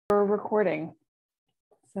We're recording,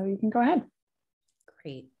 so you can go ahead.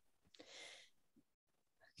 Great.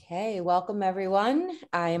 Okay, welcome everyone.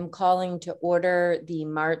 I am calling to order the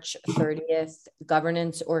March 30th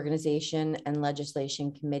Governance, Organization, and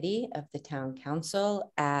Legislation Committee of the Town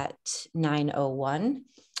Council at 9:01.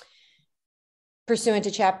 Pursuant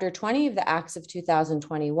to Chapter 20 of the Acts of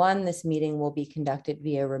 2021, this meeting will be conducted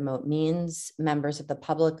via remote means. Members of the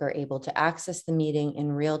public are able to access the meeting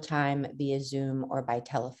in real time via Zoom or by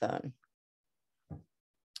telephone.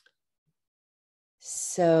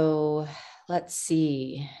 So let's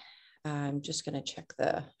see. I'm just going to check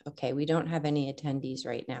okay, we don't have any attendees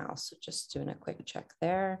right now. So just doing a quick check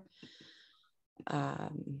there.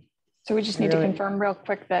 So we just need to confirm real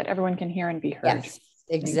quick that everyone can hear and be heard. Yes,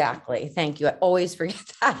 exactly. Thank you. I always forget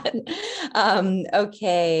that.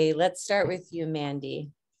 Okay, let's start with you,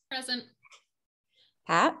 Mandy. Present.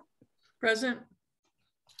 Pat? Present.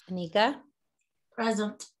 Anika?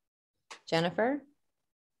 Present. Jennifer?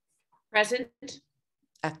 Present.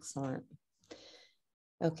 Excellent.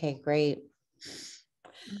 Okay, great.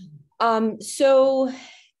 So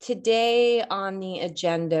today on the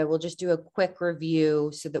agenda, we'll just do a quick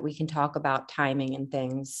review so that we can talk about timing and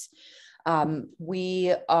things.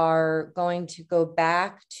 We are going to go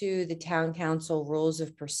back to the Town Council rules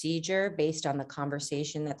of procedure based on the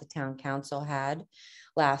conversation that the Town Council had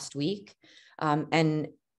last week. And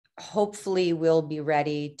hopefully we'll be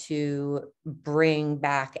ready to bring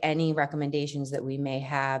back any recommendations that we may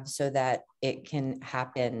have so that it can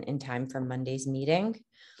happen in time for Monday's meeting.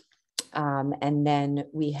 And then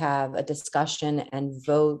we have a discussion and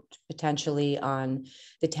vote potentially on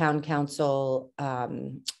the Town Council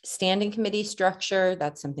standing committee structure.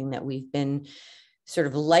 That's something that we've been sort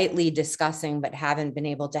of lightly discussing, but haven't been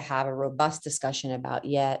able to have a robust discussion about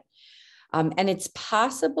yet. And it's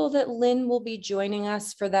possible that Lynn will be joining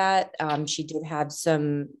us for that. She did have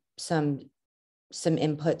some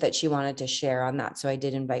input that she wanted to share on that, so I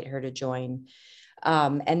did invite her to join.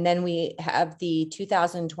 And then we have the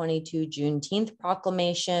 2022 Juneteenth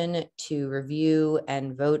proclamation to review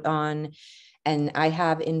and vote on. And I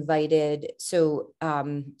have invited, so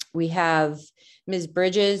we have Ms.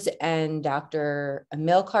 Bridges and Dr.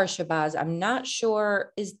 Amilcar Shabazz. I'm not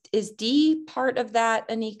sure, is Dee part of that,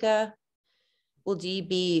 Anika? Will Dee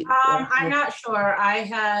be? I'm not sure. I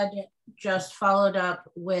had just followed up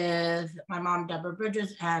with my mom, Deborah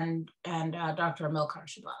Bridges, and Dr. Amilcar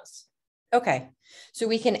Shabazz. Okay, so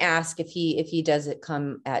we can ask if he does it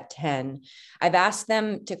come at 10. I've asked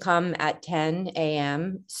them to come at 10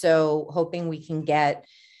 a.m. So hoping we can get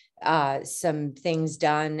some things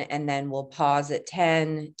done, and then we'll pause at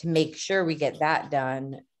 10 to make sure we get that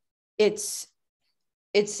done.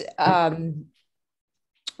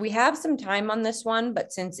 We have some time on this one,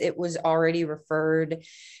 but since it was already referred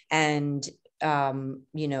and,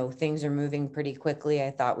 you know, things are moving pretty quickly,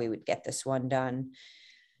 I thought we would get this one done.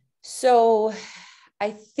 So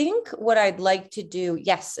I think what I'd like to do,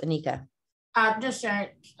 yes, Anika. Just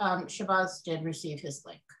Shabazz did receive his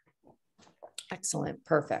link. Excellent,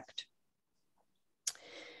 perfect.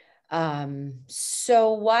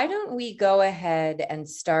 So why don't we go ahead and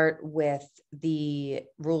start with the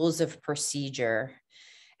rules of procedure.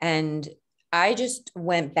 And I just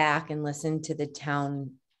went back and listened to the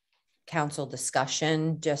Town Council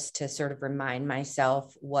discussion just to sort of remind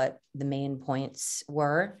myself what the main points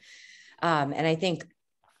were. And I think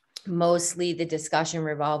mostly the discussion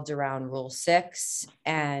revolved around Rule 6,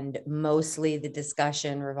 and mostly the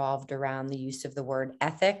discussion revolved around the use of the word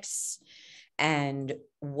ethics and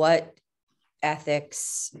what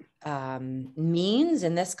ethics means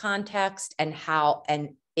in this context, and how, and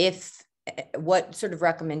what sort of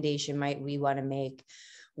recommendation might we want to make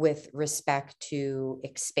with respect to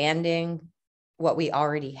expanding what we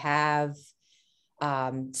already have.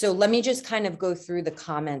 So let me just kind of go through the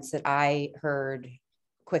comments that I heard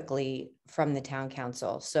quickly from the Town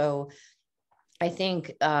Council. So I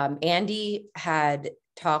think Andy had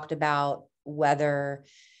talked about whether,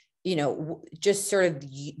 you know, just sort of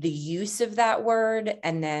the use of that word.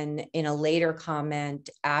 And then in a later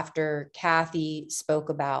comment, after Kathy spoke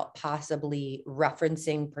about possibly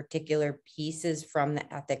referencing particular pieces from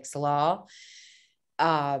the ethics law,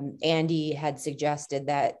 Andy had suggested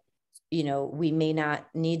that, you know, we may not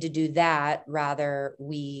need to do that. Rather,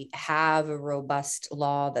 we have a robust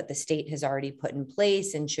law that the state has already put in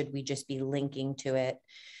place, and should we just be linking to it?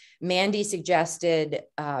 Mandy suggested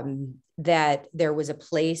that there was a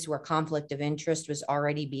place where conflict of interest was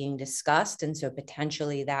already being discussed. And so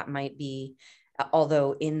potentially that might be,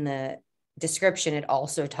 although in the description, it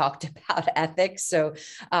also talked about ethics. So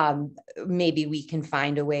maybe we can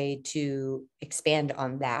find a way to expand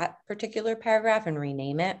on that particular paragraph and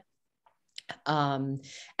rename it. And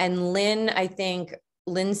Lynn, I think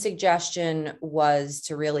Lynn's suggestion was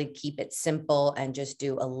to really keep it simple and just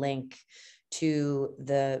do a link to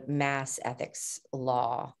the Mass ethics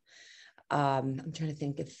law. I'm trying to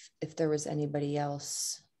think if there was anybody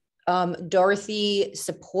else. Dorothy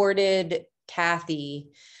supported Kathy.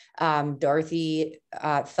 Dorothy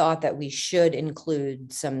thought that we should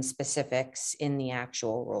include some specifics in the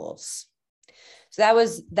actual rules. So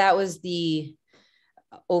that was the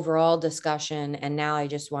overall discussion. And now I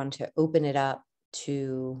just want to open it up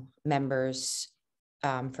to members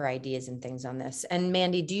for ideas and things on this. And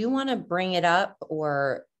Mandy, do you want to bring it up,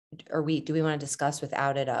 or do we want to discuss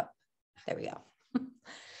without it up? There we go.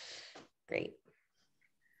 Great.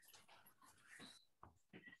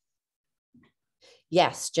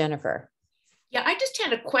 Yes, Jennifer. Yeah, I just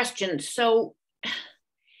had a question. So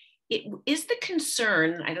is the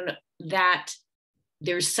concern, I don't know, that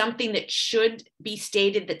there's something that should be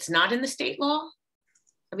stated that's not in the state law?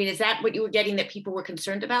 I mean, is that what you were getting, that people were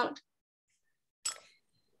concerned about?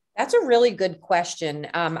 That's a really good question.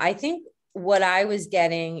 I think what I was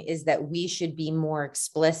getting is that we should be more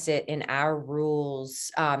explicit in our rules.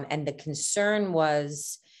 And the concern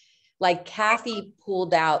was, like, Kathy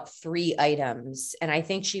pulled out 3 items, and I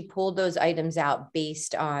think she pulled those items out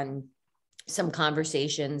based on some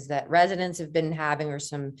conversations that residents have been having, or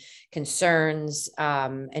some concerns,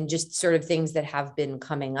 and just sort of things that have been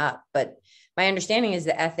coming up. But my understanding is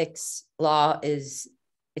the ethics law it's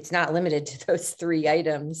not limited to those 3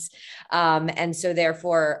 items. And so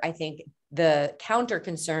therefore, I think the counter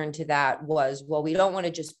concern to that was, well, we don't want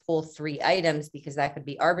to just pull 3 items because that could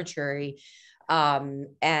be arbitrary.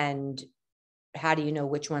 And how do you know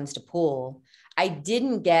which ones to pull? I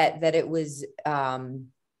didn't get that it was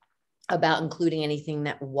about including anything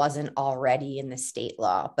that wasn't already in the state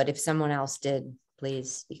law, but if someone else did,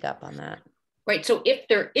 please speak up on that. Right, so if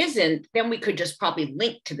there isn't, then we could just probably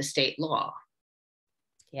link to the state law.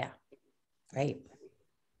 Yeah, right.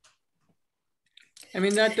 I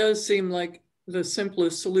mean, that does seem like the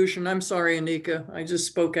simplest solution. I'm sorry, Anika, I just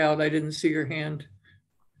spoke out. I didn't see your hand.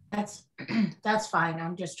 That's fine.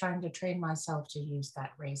 I'm just trying to train myself to use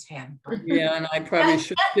that raise hand button. Yeah, and I probably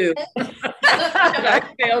should too. I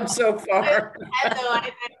failed so far.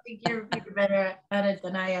 I think you're better at it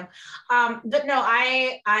than I am. But no,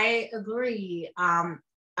 I agree. I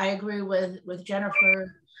agree with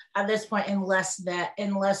Jennifer at this point,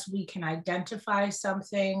 unless we can identify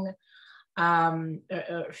something,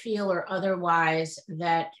 or feel or otherwise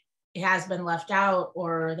that it has been left out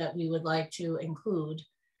or that we would like to include.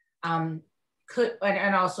 Could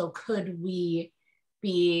we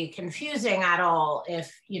be confusing at all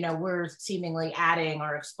if, we're seemingly adding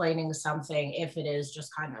or explaining something, if it is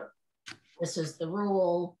just kind of, this is the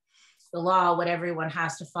rule, the law, what everyone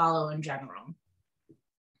has to follow in general.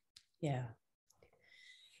 Yeah.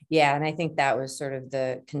 Yeah, and I think that was sort of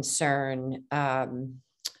the concern. Pat,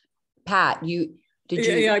 I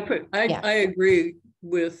agree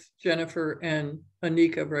with Jennifer and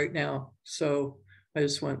Anika right now. So I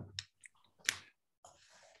just went.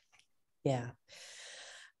 Yeah.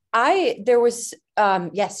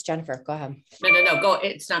 Yes, Jennifer, go ahead. No, go,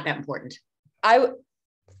 it's not that important. I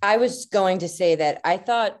was going to say that I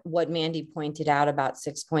thought what Mandy pointed out about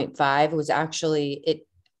 6.5 was actually,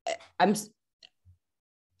 I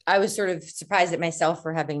was sort of surprised at myself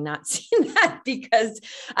for having not seen that, because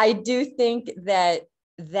I do think that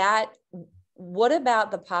what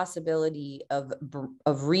about the possibility of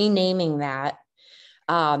renaming that,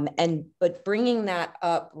 but bringing that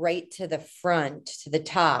up right to the front, to the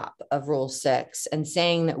top of Rule 6, and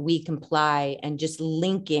saying that we comply, and just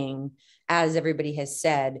linking, as everybody has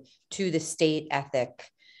said, to the state ethic,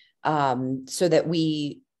 so that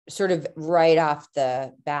we sort of right off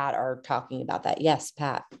the bat are talking about that. Yes,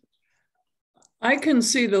 Pat. I can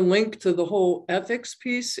see the link to the whole ethics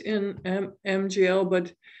piece in MGL,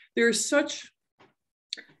 but there's such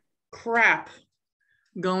crap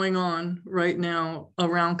going on right now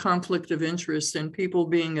around conflict of interest and people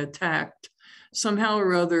being attacked. Somehow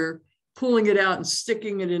or other, pulling it out and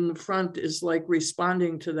sticking it in the front is like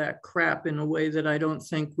responding to that crap in a way that I don't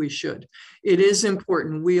think we should. It is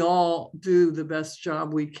important. We all do the best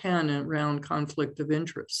job we can around conflict of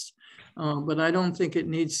interest, but I don't think it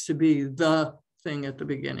needs to be the thing at the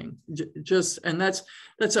beginning. And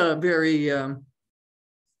that's a very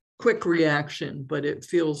quick reaction, but it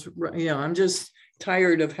feels, I'm just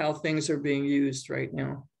tired of how things are being used right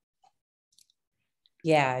now.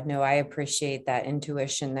 Yeah, no, I appreciate that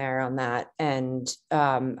intuition there on that. And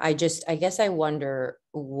I guess I wonder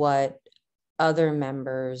what other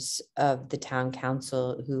members of the town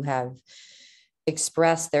council who have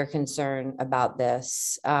expressed their concern about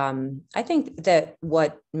this. I think that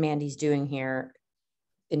what Mandy's doing here,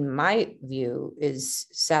 in my view, is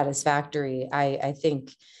satisfactory. I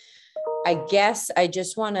think, I guess I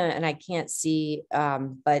just want to, and I can't see,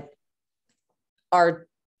 but our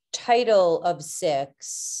title of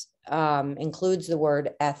 6 includes the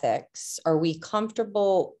word ethics. Are we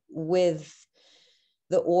comfortable with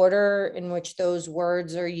the order in which those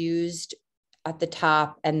words are used at the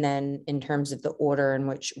top, and then in terms of the order in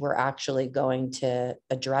which we're actually going to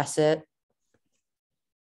address it?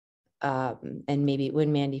 And maybe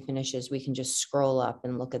when Mandy finishes, we can just scroll up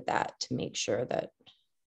and look at that to make sure that.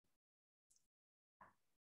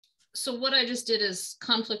 So what I just did is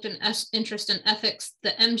conflict and interest and ethics.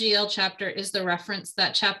 The MGL chapter is the reference.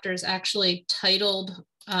 That chapter is actually titled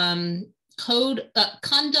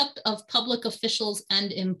Conduct of Public Officials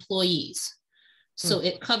and Employees. So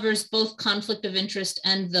it covers both conflict of interest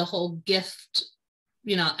and the whole gift,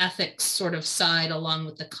 ethics sort of side, along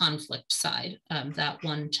with the conflict side, that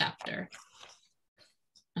one chapter.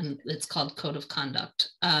 And it's called Code of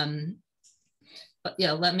Conduct. But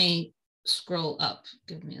yeah, let me scroll up.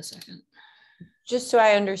 Give me a second. Just so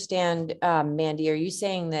I understand, Mandy, are you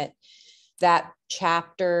saying that that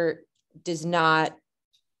chapter does not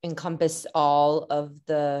encompass all of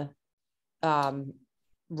the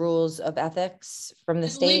rules of ethics from the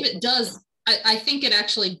state? I believe it does. I think it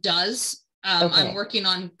actually does. Okay. I'm working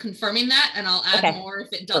on confirming that, and I'll add more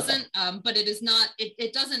if it doesn't. But it is not.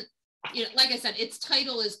 It doesn't. Like I said, its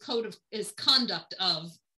title is Conduct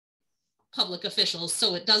of Public Officials,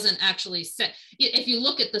 so it doesn't actually say. If you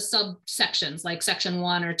look at the subsections, like section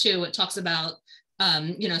 1 or 2, it talks about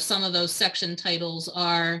some of those section titles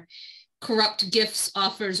are corrupt gifts,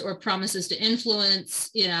 offers, or promises to influence,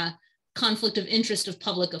 conflict of interest of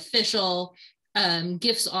public official,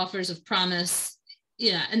 gifts, offers of promise,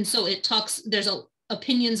 and so it talks, there's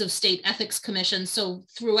opinions of state ethics commission. So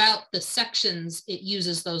throughout the sections, it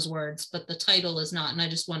uses those words, but the title is not. And I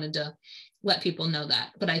just wanted to let people know that.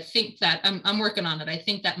 But I think that I'm working on it. I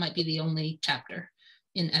think that might be the only chapter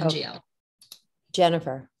in MGL. Oh.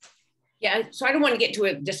 Jennifer. Yeah, so I don't want to get to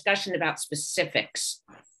a discussion about specifics,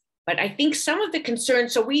 but I think some of the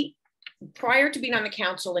concerns, so prior to being on the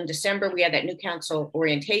council in December, we had that new council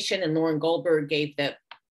orientation, and Lauren Goldberg gave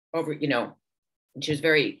she was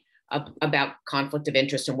very about conflict of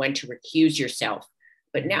interest and when to recuse yourself.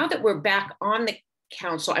 But now that we're back on the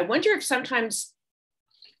council, I wonder if sometimes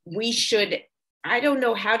we should, I don't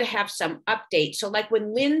know how to have some update. So like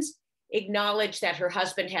when Lynn's acknowledged that her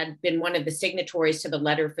husband had been one of the signatories to the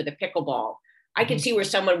letter for the pickleball, I can see where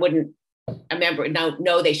someone wouldn't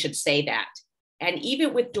know they should say that. And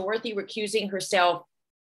even with Dorothy recusing herself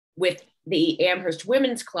with the Amherst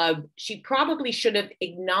Women's Club, she probably should have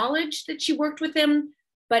acknowledged that she worked with them.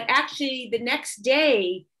 But actually the next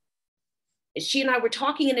day, she and I were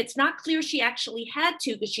talking, and it's not clear she actually had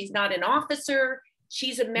to, because she's not an officer.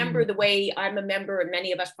 She's a member the way I'm a member, and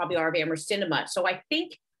many of us probably are, of Amherst Cinema. So I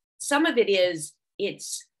think some of it is,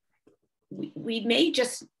 we may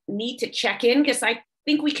just need to check in, because I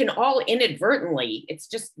think we can all inadvertently, it's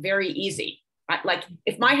just very easy. Like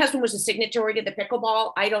if my husband was a signatory to the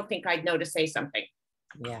pickleball, I don't think I'd know to say something.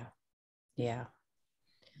 Yeah.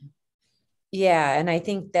 And I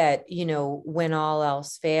think that, when all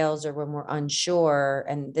else fails, or when we're unsure,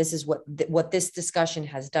 and this is what this discussion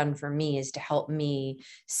has done for me, is to help me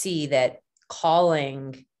see that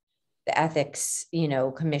calling the ethics,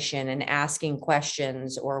 commission and asking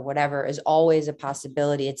questions or whatever is always a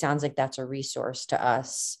possibility. It sounds like that's a resource to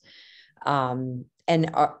us. And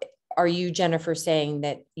are you, Jennifer, saying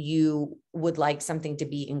that you would like something to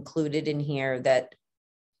be included in here that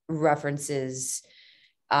references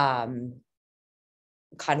kind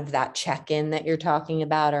of that check-in that you're talking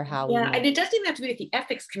about, or how? Yeah, and it doesn't even have to be with the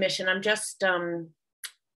ethics commission. I'm just, I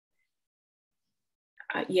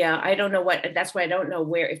don't know that's why I don't know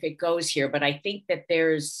where, if it goes here, but I think that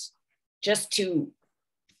there's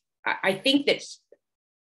I think that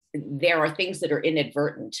there are things that are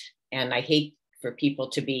inadvertent, and I hate for people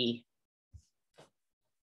to be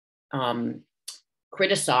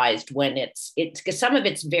criticized when it's because some of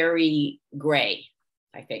it's very gray,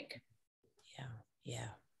 I think.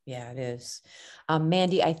 Yeah, it is.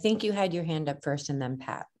 Mandy, I think you had your hand up first, and then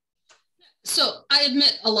Pat. So I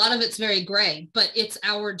admit a lot of it's very gray, but it's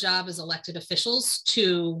our job as elected officials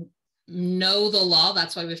to know the law.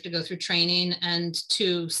 That's why we have to go through training and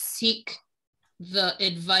to seek the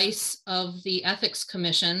advice of the Ethics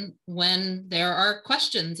Commission when there are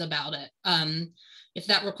questions about it. If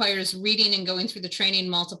that requires reading and going through the training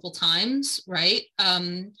multiple times, right?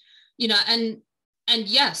 You know, and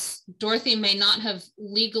yes, Dorothy may not have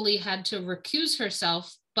legally had to recuse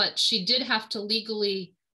herself, but she did have to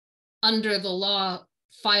legally, under the law,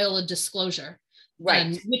 file a disclosure,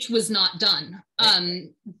 Right. Which was not done.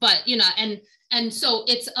 But, you know, and so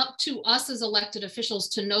it's up to us as elected officials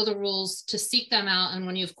to know the rules, to seek them out. And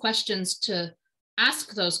when you have questions, to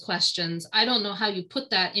ask those questions. I don't know how you put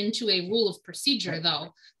that into a rule of procedure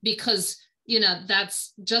though, because, you know,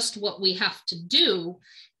 that's just what we have to do.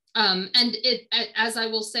 And it, as I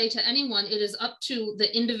will say to anyone, it is up to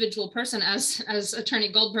the individual person, as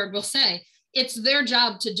Attorney Goldberg will say, it's their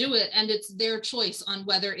job to do it. And it's their choice on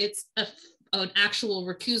whether it's an actual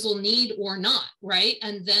recusal need or not, right?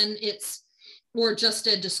 And then it's, or just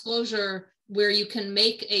a disclosure where you can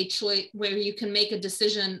make a choice, where you can make a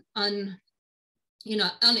decision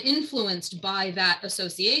uninfluenced by that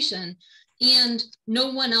association, and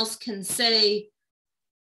no one else can say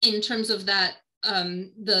in terms of that,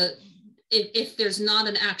 if there's not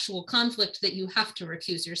an actual conflict, that you have to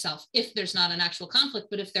recuse yourself if there's not an actual conflict.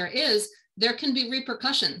 But if there is, there can be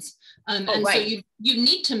repercussions. And right. So you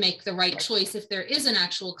need to make the right choice if there is an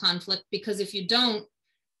actual conflict, because if you don't,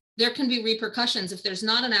 there can be repercussions. If there's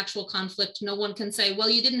not an actual conflict, no one can say, well,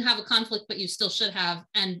 you didn't have a conflict, but you still should have,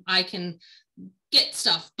 and I can get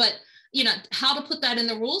stuff. But, you know, how to put that in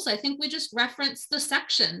the rules, I think we just reference the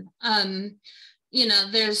section. You know,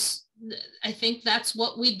 I think that's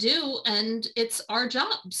what we do, and it's our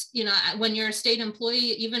jobs. You know, when you're a state employee,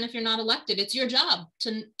 even if you're not elected, it's your job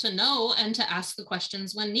to know and to ask the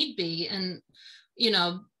questions when need be. And, you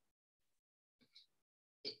know,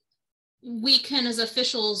 we can, as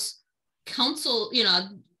officials, counsel, you know,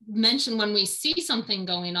 mention when we see something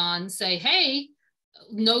going on, say, hey,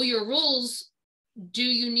 know your rules. Do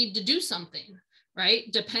you need to do something, right?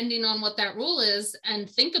 Depending on what that rule is, and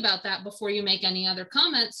think about that before you make any other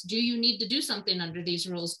comments. Do you need to do something under these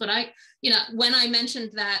rules? But when I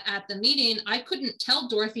mentioned that at the meeting, I couldn't tell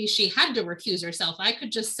Dorothy she had to recuse herself. I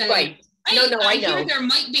could just say, right. Hey, I know. I hear there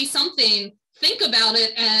might be something. Think about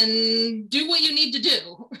it and do what you need to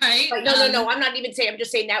do, right? No. I'm not even saying, I'm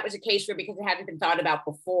just saying that was a case where, because it hadn't been thought about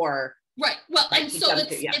before. Right. Well, and so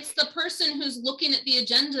it's the person who's looking at the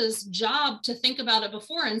agenda's job to think about it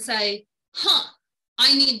before and say,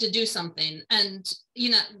 I need to do something. And,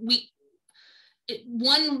 you know,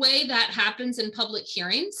 one way that happens in public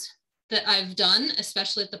hearings that I've done,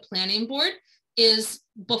 especially at the planning board, is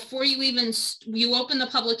before you open the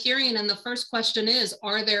public hearing, and the first question is,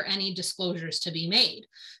 are there any disclosures to be made?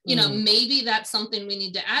 You know, maybe that's something we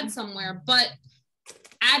need to add somewhere, but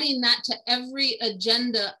adding that to every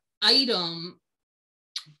agenda item,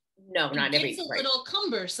 no, not every, it's a little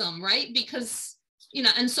cumbersome, right? Because, you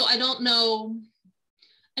know, and so I don't know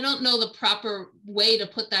the proper way to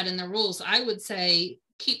put that in the rules. I would say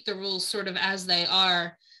keep the rules sort of as they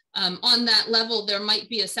are. On that level, there might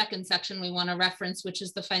be a second section we want to reference, which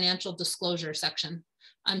is the financial disclosure section.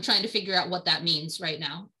 I'm trying to figure out what that means right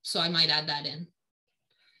now, so I might add that in.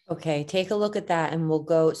 Okay, take a look at that and we'll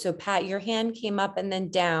go. So Pat, your hand came up and then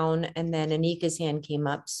down, and then Anika's hand came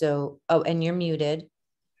up. So, and you're muted.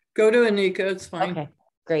 Go to Anika, it's fine. Okay,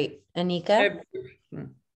 great. Anika?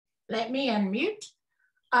 Let me unmute.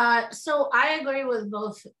 So I agree with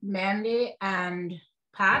both Mandy and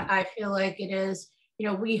Pat. I feel like it is, you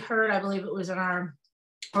know, we heard, I believe it was in our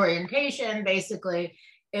orientation, basically,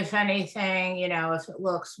 if anything, you know, if it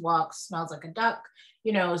looks, walks, smells like a duck,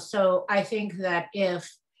 you know, so I think that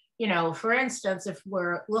if, you know, for instance, if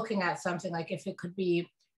we're looking at something like if it could be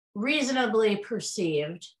reasonably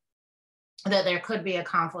perceived that there could be a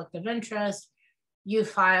conflict of interest, you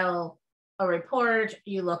file a report,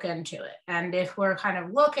 you look into it. And if we're kind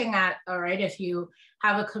of looking at, all right, if you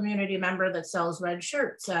have a community member that sells red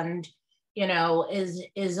shirts and, you know,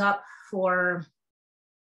 is up for,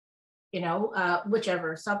 you know,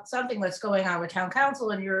 whichever, something that's going on with town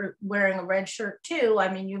council, and you're wearing a red shirt too, I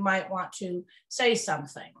mean, you might want to say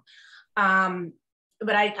something.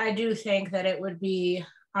 But I do think that it would be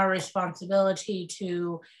our responsibility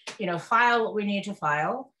to, you know, file what we need to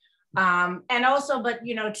file. And also, but,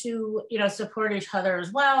 you know, to, you know, support each other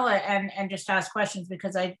as well, and just ask questions,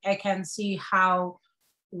 because I can see how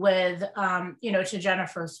with, you know, to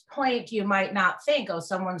Jennifer's point, you might not think, oh,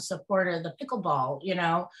 someone supported the pickleball, you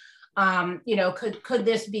know, could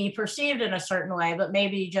this be perceived in a certain way, but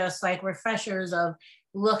maybe just like refreshers of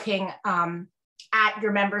looking at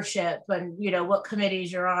your membership and, you know, what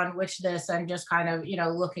committees you're on, which this, and just kind of, you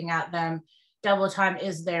know, looking at them double time,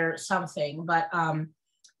 is there something? But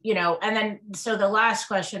you know, and then, so the last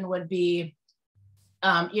question would be,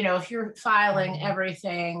 you know, if you're filing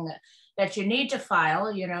everything that you need to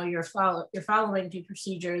file, you know, you're following due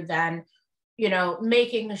procedure, then, you know,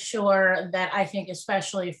 making sure that, I think,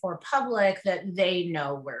 especially for public, that they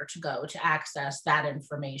know where to go to access that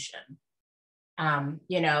information,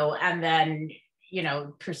 you know, and then, you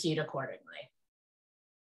know, proceed accordingly.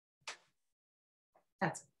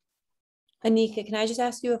 That's it. Anika, can I just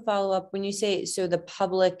ask you a follow-up? When you say, so the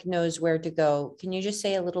public knows where to go, can you just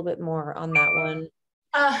say a little bit more on that one?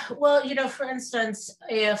 Well, you know, for instance,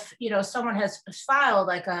 if, you know, someone has filed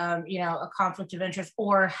like you know, a conflict of interest,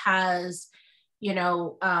 or has, you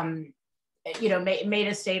know, made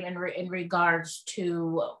a statement in regards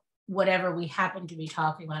to whatever we happen to be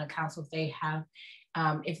talking about in council,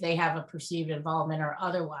 if they have a perceived involvement or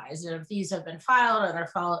otherwise, and if these have been filed and are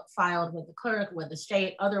filed with the clerk, with the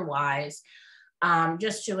state, otherwise,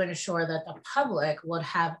 just to ensure that the public would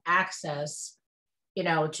have access, you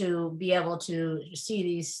know, to be able to see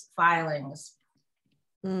these filings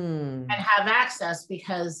and have access,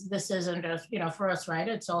 because this isn't just, you know, for us, right?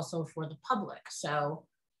 It's also for the public. So,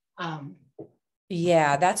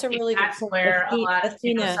 yeah, that's a really good point. Where a lot of,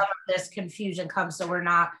 you know, some of this confusion comes. So we're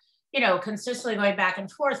not, you know, consistently going back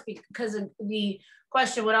and forth, because the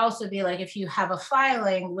question would also be like, if you have a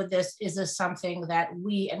filing with this, is this something that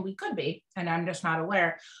we could be, and I'm just not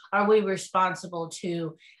aware, are we responsible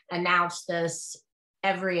to announce this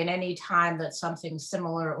every and any time that something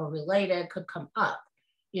similar or related could come up,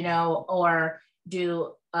 you know, or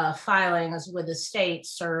do filings with the state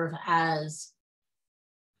serve as,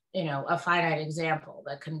 you know, a finite example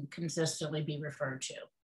that can consistently be referred to?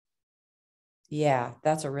 Yeah,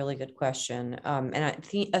 that's a really good question. And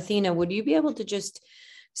Athena, would you be able to just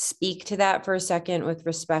speak to that for a second with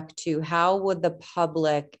respect to how would the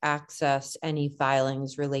public access any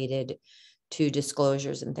filings related to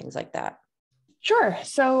disclosures and things like that? Sure.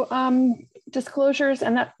 So disclosures,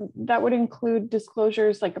 and that would include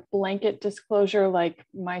disclosures like a blanket disclosure, like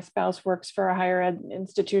my spouse works for a higher ed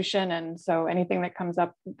institution. And so anything that comes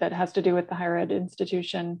up that has to do with the higher ed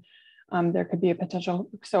institution, there could be a potential.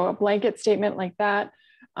 So a blanket statement like that,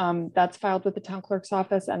 that's filed with the town clerk's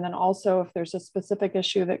office. And then also if there's a specific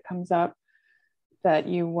issue that comes up that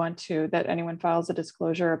you want to, that anyone files a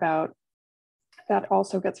disclosure about, that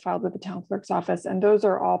also gets filed with the town clerk's office. And those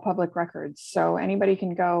are all public records. So anybody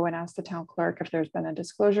can go and ask the town clerk if there's been a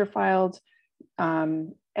disclosure filed.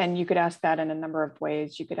 And you could ask that in a number of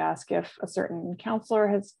ways. You could ask if a certain counselor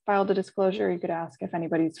has filed a disclosure. You could ask if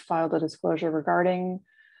anybody's filed a disclosure regarding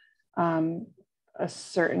a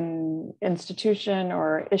certain institution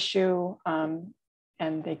or issue, and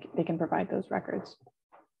they can provide those records.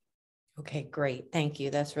 Okay, great. Thank you.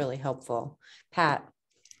 That's really helpful. Pat.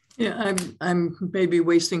 Yeah, I'm maybe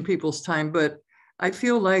wasting people's time, but I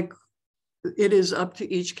feel like it is up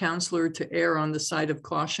to each counselor to err on the side of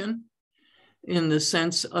caution, in the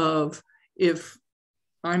sense of, if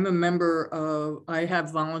I'm a member of, I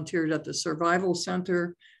have volunteered at the Survival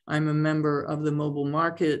Center, I'm a member of the Mobile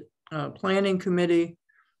Market Planning Committee,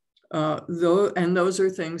 and those are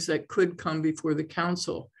things that could come before the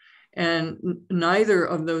council. And neither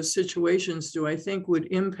of those situations do I think would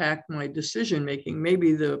impact my decision-making,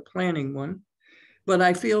 maybe the planning one, but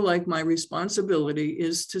I feel like my responsibility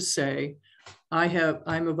is to say,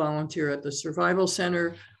 I'm a volunteer at the Survival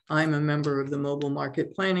Center, I'm a member of the Mobile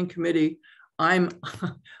Market Planning Committee, I'm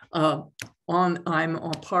a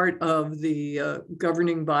part of the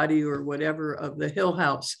governing body or whatever of the Hill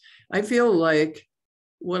House. I feel like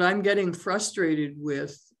what I'm getting frustrated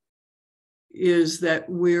with is that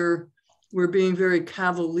we're being very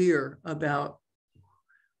cavalier about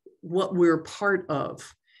what we're part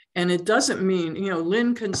of. And it doesn't mean, you know,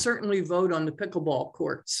 Lynn can certainly vote on the pickleball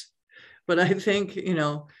courts, but I think, you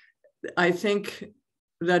know, I think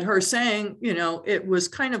that her saying, you know, it was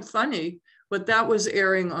kind of funny, but that was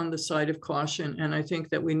erring on the side of caution. And I think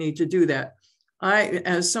that we need to do that.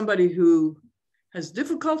 As somebody who has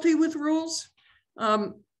difficulty with rules,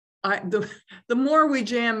 the more we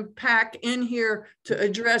jam pack in here to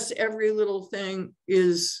address every little thing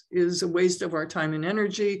is a waste of our time and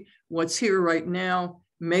energy. What's here right now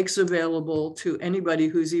makes available to anybody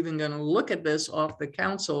who's even going to look at this off the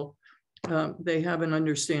council. They have an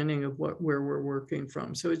understanding of where we're working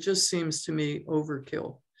from. So it just seems to me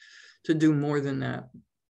overkill to do more than that.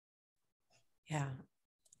 Yeah.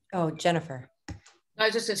 Oh, Jennifer. I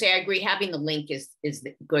was just gonna say, I agree. Having the link is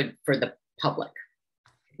good for the public.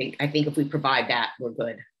 I think if we provide that, we're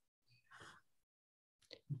good.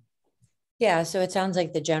 Yeah, so it sounds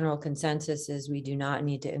like the general consensus is we do not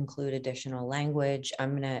need to include additional language.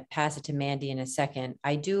 I'm going to pass it to Mandy in a second.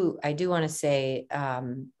 I do want to say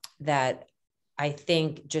that I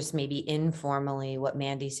think just maybe informally what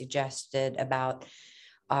Mandy suggested about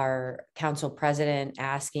our council president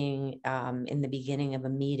asking in the beginning of a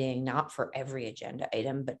meeting, not for every agenda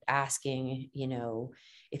item, but asking, you know,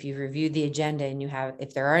 if you've reviewed the agenda and you have,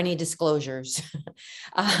 if there are any disclosures,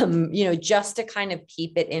 you know, just to kind of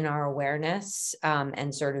keep it in our awareness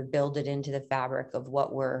and sort of build it into the fabric of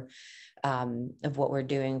what we're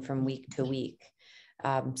doing from week to week.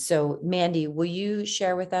 So Mandy, will you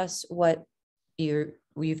share with us what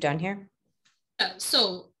you've done here?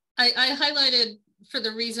 So I highlighted for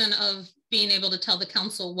the reason of being able to tell the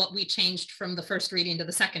council what we changed from the first reading to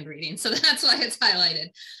the second reading. So that's why it's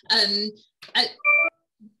highlighted.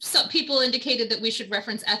 Some people indicated that we should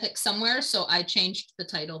reference ethics somewhere, so I changed the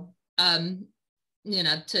title, you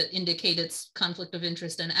know, to indicate its conflict of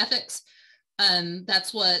interest and ethics.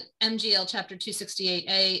 That's what MGL chapter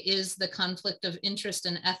 268A is, the conflict of interest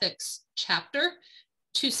and ethics chapter.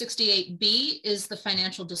 268B is the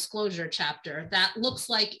financial disclosure chapter. That looks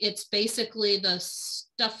like it's basically the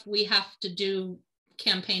stuff we have to do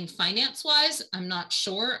campaign finance wise. I'm not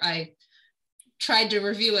sure. I tried to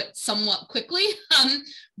review it somewhat quickly,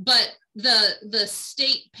 but the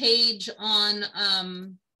state page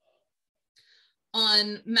on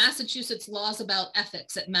Massachusetts laws about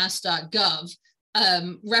ethics at mass.gov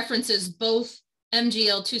references both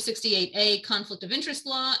MGL 268A conflict of interest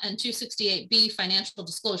law and 268B financial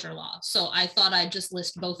disclosure law. So I thought I'd just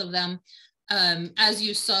list both of them. As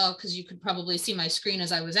you saw, because you could probably see my screen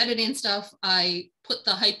as I was editing stuff, I put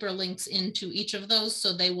the hyperlinks into each of those.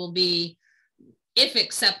 So they will be, if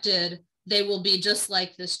accepted, they will be just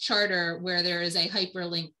like this charter where there is a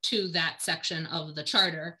hyperlink to that section of the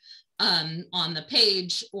charter on the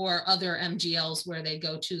page, or other MGLs where they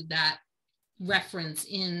go to that reference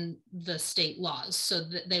in the state laws, so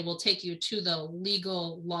that they will take you to the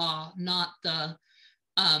legal law, not the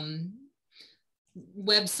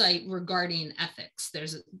website regarding ethics.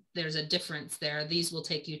 There's a difference there. These will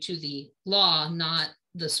take you to the law, not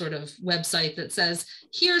the sort of website that says,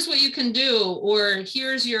 here's what you can do, or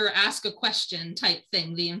here's your ask a question type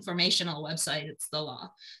thing, the informational website. It's the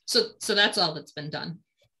law. So that's all that's been done.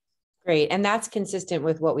 Great. And that's consistent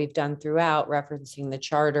with what we've done throughout, referencing the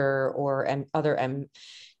charter or other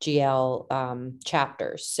MGL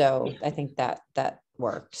chapters. So I think that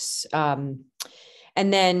works. And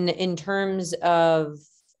then in terms of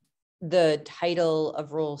the title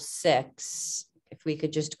of Rule 6, if we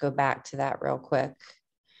could just go back to that real quick.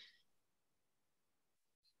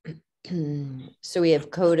 So we have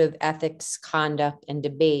Code of Ethics, Conduct, and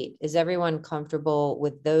Debate. Is everyone comfortable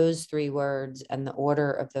with those 3 words and the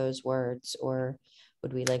order of those words, or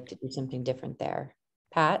would we like to do something different there?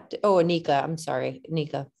 Pat? Oh, Anika, I'm sorry.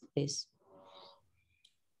 Anika, please.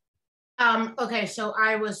 Okay, so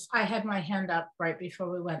I had my hand up right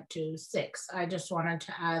before we went to 6. I just wanted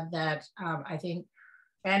to add that I think,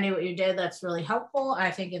 Andy, what you did, that's really helpful. I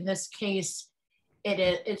think in this case,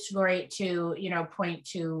 it's great to, you know, point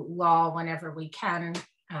to law whenever we can,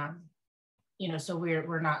 you know, so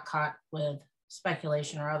we're not caught with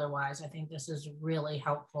speculation or otherwise. I think this is a really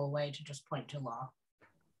helpful way to just point to law.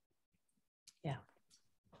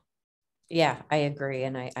 Yeah, I agree.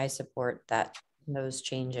 And I support those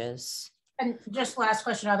changes. And just last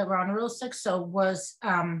question, now that we're on Rule 6. So was,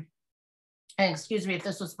 and excuse me if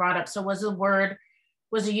this was brought up, so was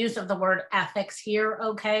the use of the word ethics here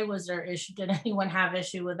okay? Was there issue? Did anyone have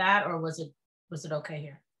issue with that, or was it okay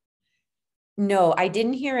here? No, I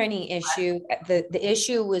didn't hear any issue. The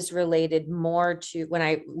issue was related more to, when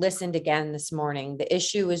I listened again this morning, the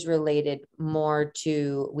issue was related more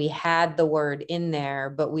to, we had the word in there,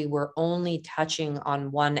 but we were only touching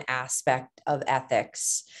on one aspect of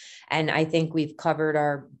ethics. And I think we've covered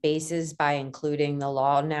our bases by including the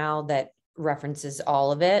law now that references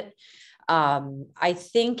all of it. I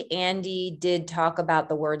think Andy did talk about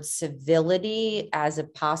the word civility as a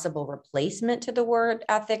possible replacement to the word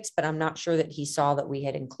ethics, but I'm not sure that he saw that we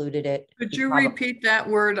had included it. Could you repeat that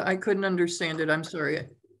word? I couldn't understand it. I'm sorry.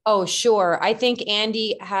 Oh, sure. I think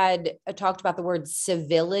Andy had talked about the word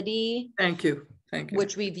civility. Thank you. Thank you.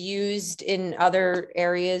 Which we've used in other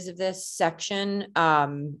areas of this section.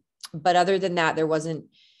 But other than that, there wasn't,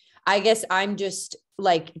 I guess I'm just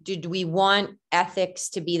like, did we want ethics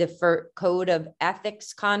to be the Code of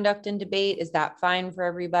Ethics, Conduct, and Debate? Is that fine for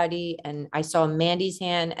everybody? And I saw Mandy's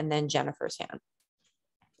hand and then Jennifer's hand.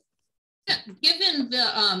 Yeah, given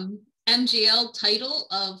the MGL title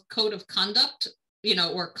of Code of Conduct, you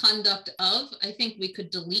know, or Conduct of, I think we could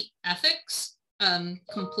delete ethics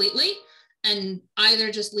completely. and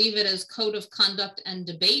either just leave it as code of conduct and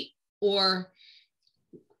debate, or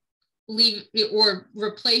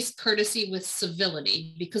replace courtesy with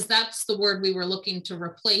civility, because that's the word we were looking to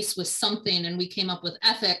replace with something, and we came up with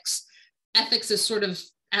ethics. Ethics is sort of,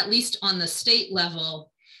 at least on the state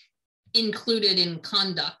level, included in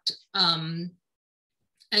conduct.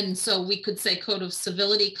 And so we could say code of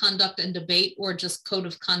civility, conduct, and debate, or just code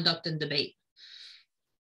of conduct and debate.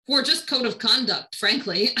 Or just code of conduct,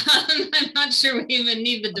 frankly. I'm not sure we even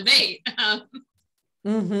need the debate. I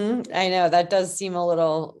know that does seem a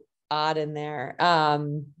little odd in there.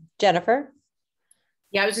 Jennifer?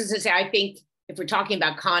 Yeah, I was just gonna say, I think if we're talking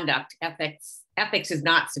about conduct, ethics is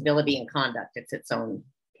not civility and conduct. It's its own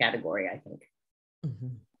category, I think.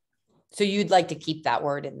 So you'd like to keep that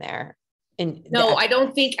word in there? No, I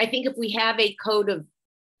don't think, I think if we have a code of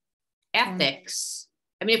ethics,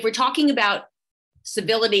 I mean, if we're talking about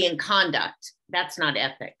civility and conduct, that's not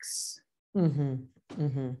ethics.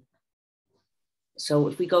 So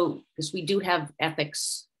if we go, because we do have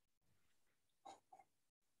ethics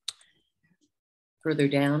further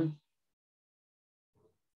down.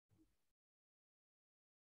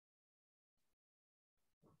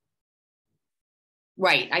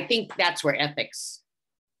 Right, I think that's where ethics,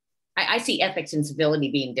 I see ethics and civility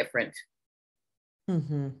being different.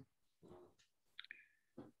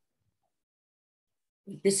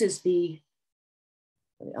 This is the,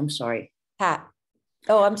 I'm sorry. Pat.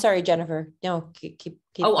 Oh, I'm sorry, Jennifer. No, keep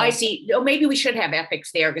oh, going. I see. Oh, maybe we should have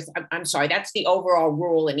ethics there, because I'm sorry. That's the overall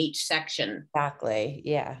rule in each section. Exactly.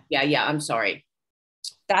 Yeah. Yeah. I'm sorry.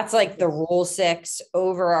 That's like the rule 6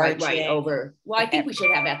 overarching. Right. Over. Well, I think we should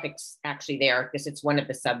have ethics actually there, because it's one of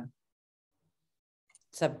the subgroups.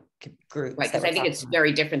 Right. Because I think it's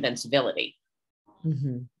very different than civility.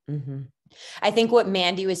 I think what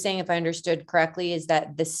Mandy was saying, if I understood correctly, is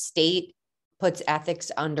that the state puts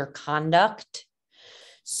ethics under conduct.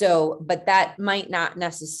 So, but that might not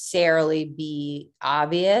necessarily be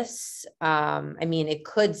obvious. I mean, it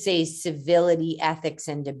could say civility, ethics,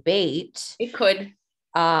 and debate. It could.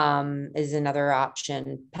 Is another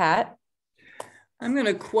option. Pat? I'm going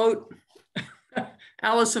to quote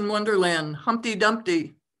Alice in Wonderland, Humpty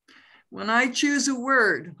Dumpty. When I choose a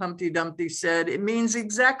word, Humpty Dumpty said, it means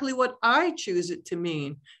exactly what I choose it to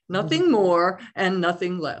mean. Nothing more and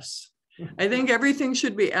nothing less. I think everything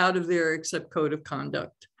should be out of there except code of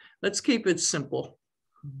conduct. Let's keep it simple.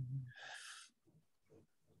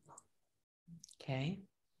 Okay.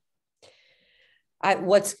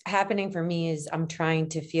 What's happening for me is I'm trying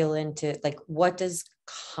to feel into, like, what does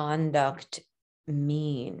conduct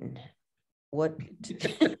mean? What means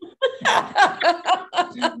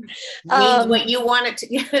what you want it to.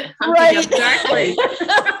 Right. Exactly.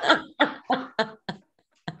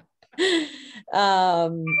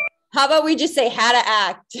 How about we just say how to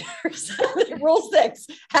act? Rule 6,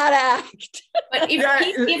 how to act. But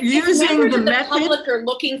if using members the of the method, public are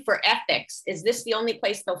looking for ethics, is this the only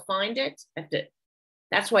place they'll find it?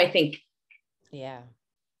 That's why I think. Yeah.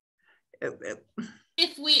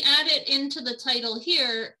 If we add it into the title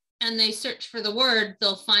here and they search for the word,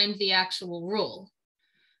 they'll find the actual rule.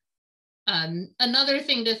 Another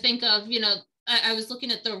thing to think of, you know, I was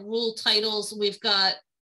looking at the rule titles. We've got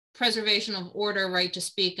preservation of order, right to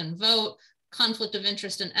speak and vote, conflict of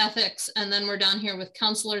interest and ethics. And then we're down here with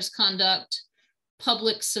counselor's conduct,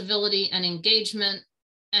 public civility and engagement,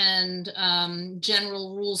 and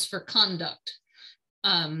general rules for conduct.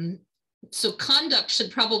 So conduct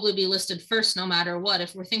should probably be listed first, no matter what.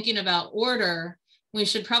 If we're thinking about order, we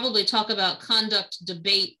should probably talk about conduct,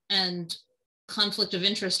 debate, and conflict of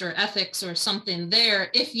interest or ethics or something there.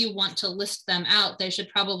 If you want to list them out, they should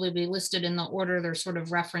probably be listed in the order they're sort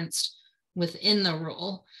of referenced within the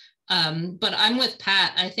rule. But I'm with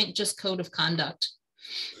Pat. I think just code of conduct.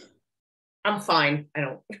 I'm fine. I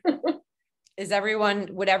don't.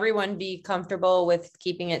 Would everyone be comfortable with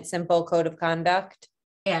keeping it simple, code of conduct?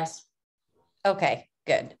 Yes. Okay,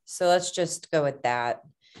 good. So let's just go with that.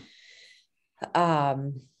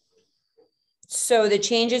 So the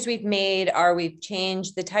changes we've made are we've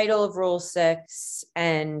changed the title of Rule 6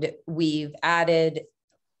 and we've added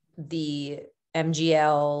the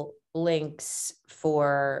MGL links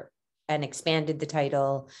for and expanded the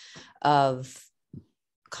title of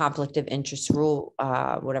conflict of interest rule,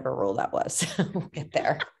 whatever rule that was. We'll get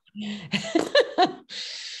there.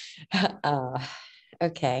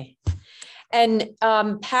 Okay. And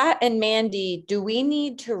Pat and Mandy, do we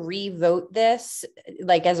need to re-vote this,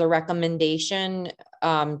 like as a recommendation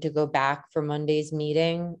to go back for Monday's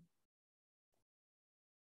meeting?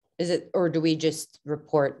 Is it, or do we just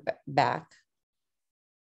report back?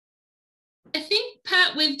 I think,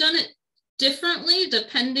 Pat, we've done it differently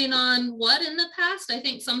depending on what in the past. I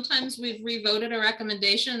think sometimes we've revoted a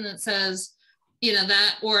recommendation that says, you know,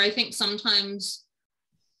 that, or I think sometimes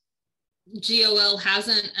GOL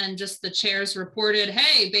hasn't, and just the chairs reported,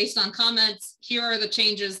 hey, based on comments, here are the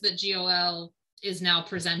changes that GOL is now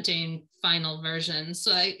presenting final version.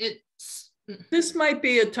 So this might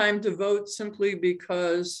be a time to vote simply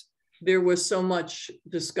because there was so much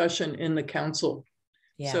discussion in the council.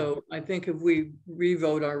 Yeah. So I think if we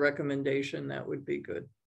revote our recommendation, that would be good.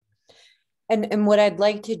 And what I'd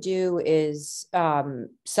like to do is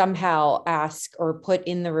somehow ask or put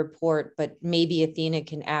in the report, but maybe Athena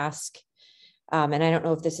can ask, and I don't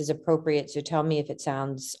know if this is appropriate, so tell me if it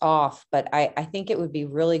sounds off, but I think it would be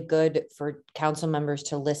really good for council members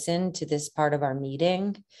to listen to this part of our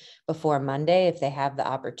meeting before Monday if they have the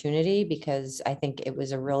opportunity, because I think it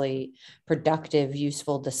was a really productive,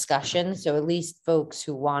 useful discussion. So at least folks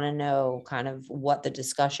who want to know kind of what the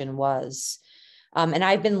discussion was. And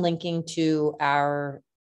I've been linking to our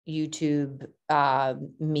YouTube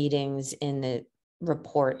meetings in the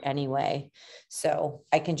report anyway. So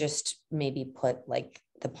I can just maybe put like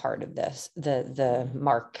the part of this, the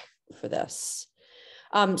mark for this.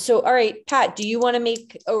 So, all right, Pat, do you want to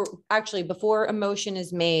make, or actually before a motion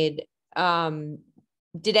is made,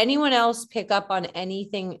 did anyone else pick up on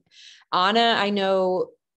anything? Anna, I know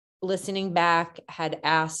listening back had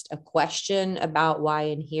asked a question about why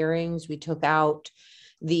in hearings we took out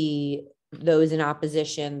those in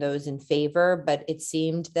opposition, those in favor, but it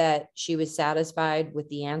seemed that she was satisfied with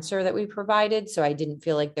the answer that we provided. So I didn't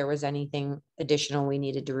feel like there was anything additional we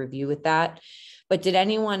needed to review with that. But did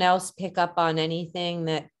anyone else pick up on anything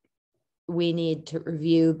that we need to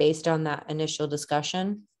review based on that initial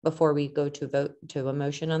discussion before we go to vote to a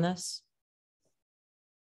motion on this?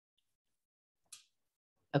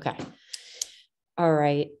 Okay. All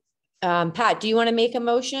right. Pat, do you want to make a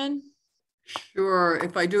motion? Sure.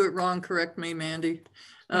 If I do it wrong, correct me, Mandy.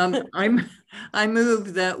 I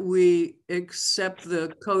move that we accept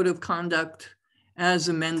the code of conduct as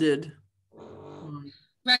amended.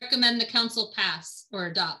 Recommend the council pass or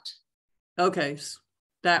adopt. Okay,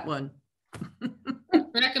 that one.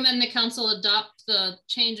 Recommend the council adopt the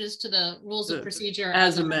changes to the rules of procedure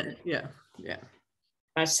as amended. Yeah.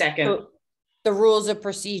 A second. So the rules of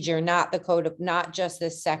procedure, not the code of, not just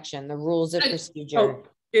this section, the rules of procedure. Oh,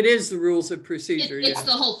 it is the rules of procedure. It's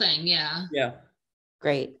the whole thing. Yeah. Yeah.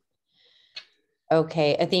 Great.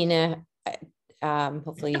 Okay, Athena,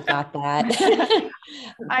 hopefully you got that.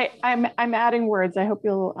 I'm adding words. I hope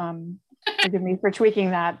you'll forgive me for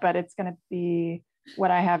tweaking that, but it's going to be,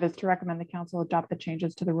 what I have is to recommend the council adopt the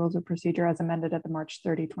changes to the rules of procedure as amended at the March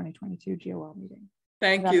 30, 2022 GOL meeting.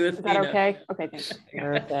 Thank you, Athena. Is that okay? Okay, thank you.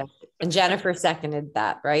 Perfect. And Jennifer seconded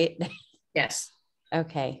that, right? Yes.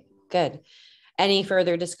 Okay, good. Any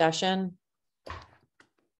further discussion?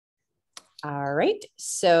 All right,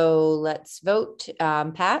 so let's vote.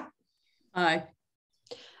 Pat? Aye.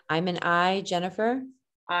 I'm an aye. Jennifer?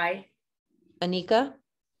 Aye. Anika?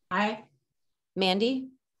 Aye. Mandy?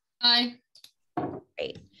 Aye.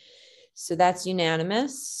 Great. So that's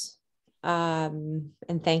unanimous. And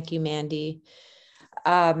thank you, Mandy.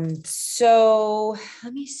 So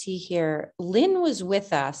let me see here. Lynn was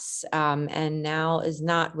with us and now is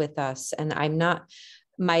not with us. And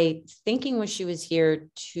my thinking was she was here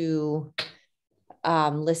to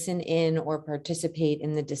listen in or participate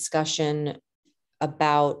in the discussion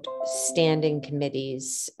about standing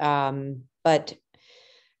committees. But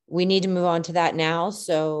we need to move on to that now.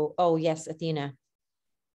 So, oh yes, Athena.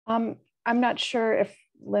 I'm not sure if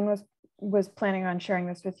Lynn was planning on sharing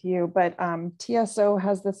this with you, but TSO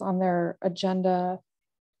has this on their agenda,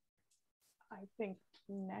 I think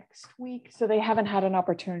next week. So they haven't had an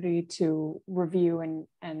opportunity to review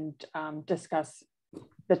and discuss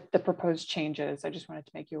the proposed changes. I just wanted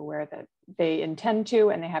to make you aware that they intend to,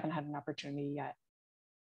 and they haven't had an opportunity yet.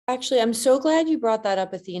 Actually, I'm so glad you brought that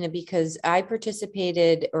up, Athena, because I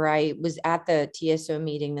participated, or I was at the TSO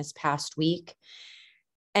meeting this past week.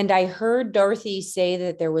 And I heard Dorothy say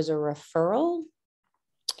that there was a referral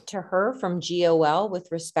to her from GOL with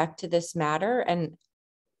respect to this matter. And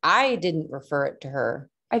I didn't refer it to her.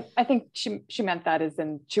 I think she meant that as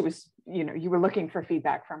in she was, you were looking for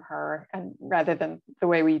feedback from her, and rather than the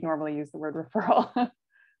way we normally use the word referral.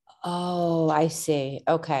 Oh, I see.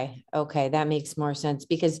 Okay. That makes more sense,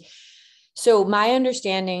 because so my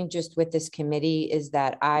understanding just with this committee is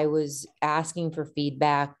that I was asking for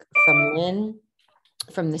feedback from Lynn,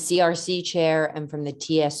 from the CRC chair, and from the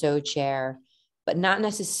TSO chair, but not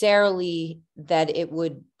necessarily that it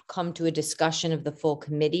would come to a discussion of the full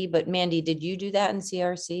committee. But Mandy, did you do that in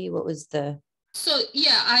CRC? What was the? So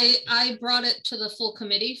yeah, I brought it to the full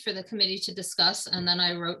committee for the committee to discuss, and then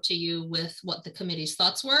I wrote to you with what the committee's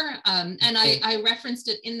thoughts were. And I referenced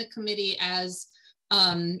it in the committee as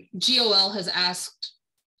GOL has asked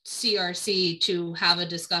CRC to have a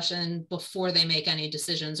discussion before they make any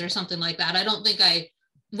decisions or something like that. I don't think I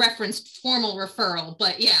referenced formal referral,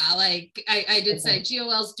 but yeah, like I did say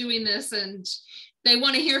GOL's doing this and they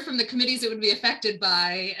want to hear from the committees it would be affected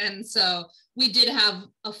by. And so we did have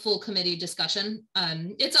a full committee discussion.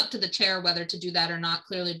 It's up to the chair whether to do that or not.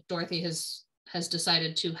 Clearly, Dorothy has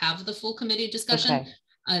decided to have the full committee discussion.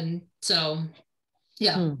 So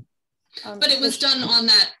yeah, but it was done on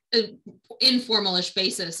that informal-ish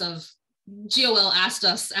basis of GOL asked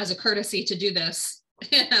us as a courtesy to do this.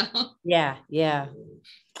 You know? Yeah.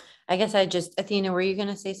 I guess Athena, were you going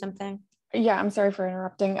to say something? Yeah, I'm sorry for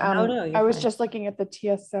interrupting. No, I was fine. just looking at the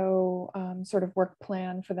TSO sort of work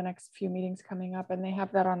plan for the next few meetings coming up, and they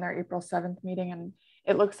have that on their April 7th meeting. And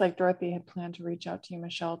it looks like Dorothy had planned to reach out to you,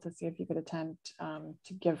 Michelle, to see if you could attend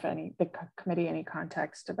to give the committee any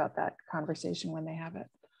context about that conversation when they have it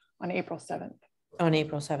on April 7th. On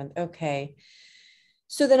April 7th. Okay.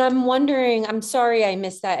 So then I'm wondering, I'm sorry I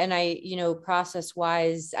missed that. And I, process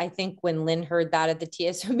wise, I think when Lynn heard that at the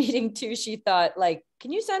TSO meeting too, she thought like,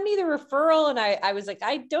 can you send me the referral? And I was like,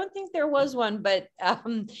 I don't think there was one, but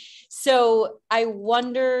so I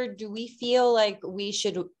wonder, do we feel like we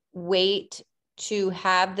should wait to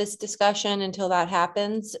have this discussion until that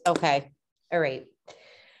happens? Okay. All right.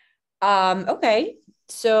 Okay.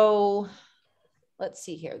 So let's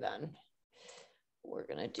see here then. We're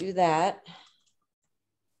going to do that.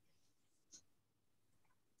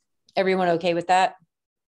 Everyone okay with that?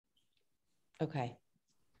 Okay.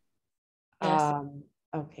 Yes.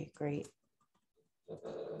 Okay, great.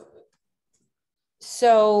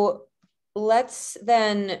 So let's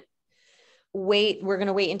then wait. We're going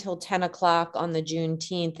to wait until 10 o'clock on the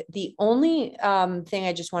Juneteenth. The only thing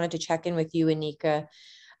I just wanted to check in with you, Anika,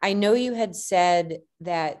 I know you had said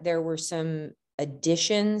that there were some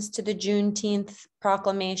additions to the Juneteenth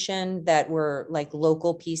proclamation that were like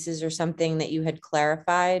local pieces or something that you had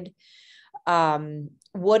clarified.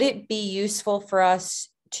 Would it be useful for us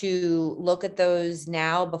to look at those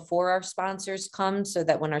now before our sponsors come, so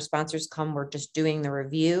that when our sponsors come, we're just doing the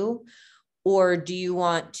review? Or do you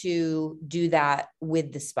want to do that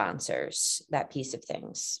with the sponsors, that piece of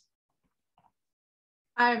things?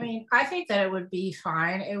 I mean, I think that it would be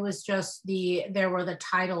fine. It was just there were the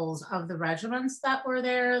titles of the regiments that were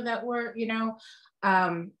there that were,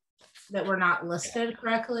 that were not listed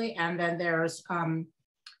correctly. And then there's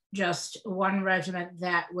just one regiment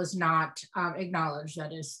that was not acknowledged,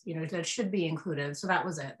 that is, that should be included. So that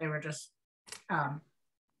was it. They were just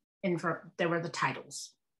there were the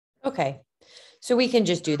titles. Okay. So we can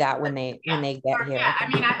just do that when they get here. Yeah, I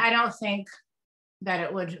mean, I don't think that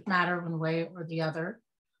it would matter one way or the other,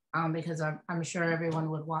 because I'm sure everyone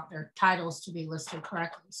would want their titles to be listed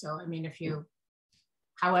correctly. So, I mean,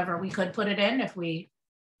 however, we could put it in if we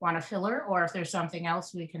want a filler, or if there's something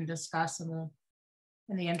else we can discuss in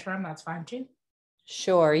the interim, that's fine too.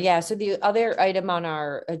 Sure. Yeah. So the other item on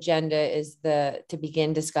our agenda is to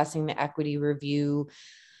begin discussing the equity review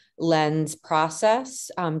lens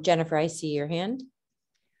process. Jennifer, I see your hand.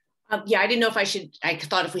 Yeah, I didn't know if I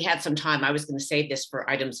thought if we had some time, I was going to save this for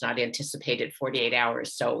items not anticipated 48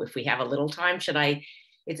 hours. So if we have a little time,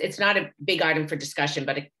 it's not a big item for discussion,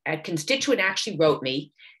 but a constituent actually wrote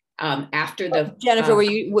me after the— Jennifer, will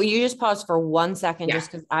you just pause for 1 second, just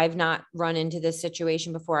because I've not run into this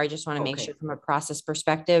situation before. I just want to make sure from a process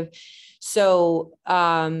perspective. So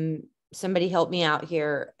somebody help me out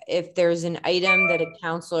here. If there's an item that a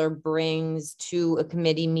counselor brings to a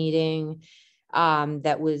committee meeting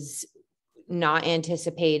that was not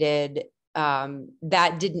anticipated,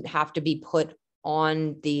 that didn't have to be put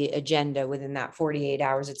on the agenda within that 48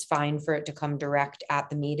 hours. It's fine for it to come direct at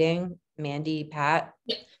the meeting. Mandy, Pat,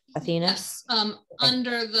 Athena? Yes,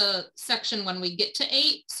 under the section when we get to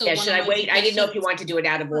 8. So yeah, should I wait? I didn't know if you want to do it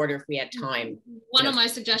out of order if we had time. One of my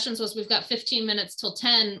suggestions was we've got 15 minutes till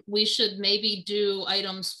 10. We should maybe do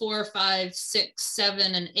items 4, 5, 6,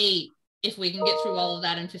 7, and 8 if we can get through all of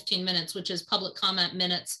that in 15 minutes, which is public comment,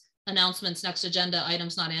 minutes, announcements, next agenda,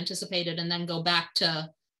 items not anticipated, and then go back to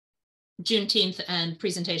Juneteenth and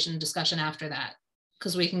presentation discussion after that,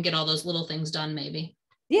 because we can get all those little things done maybe.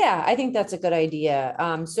 Yeah, I think that's a good idea.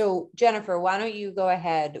 So Jennifer, why don't you go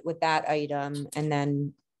ahead with that item and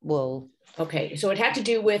then we'll. Okay, so it had to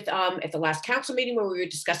do with at the last council meeting where we were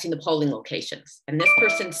discussing the polling locations. And this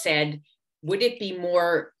person said, would it be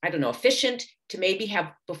more, I don't know, efficient to maybe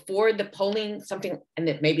have before the polling something, and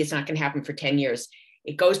that maybe it's not going to happen for 10 years,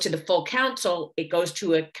 it goes to the full council, it goes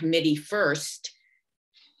to a committee first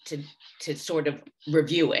to sort of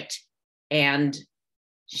review it. And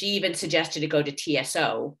she even suggested to go to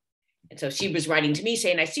TSO. And so she was writing to me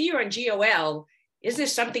saying, I see you're on GOL. Is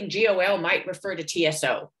this something GOL might refer to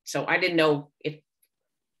TSO? So I didn't know if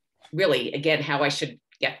really, again, how I should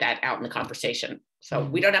get that out in the conversation. So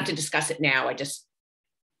we don't have to discuss it now. I just,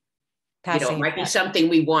 it might be something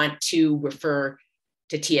we want to refer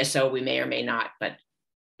to TSO. We may or may not, but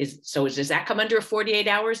does that come under 48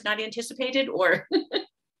 hours not anticipated, or?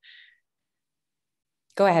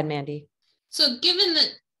 Go ahead, Mandy. So given that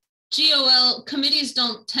GOL committees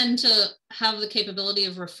don't tend to have the capability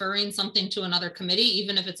of referring something to another committee,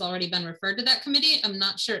 even if it's already been referred to that committee, I'm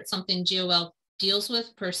not sure it's something GOL deals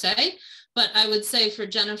with per se, but I would say for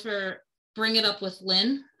Jennifer, bring it up with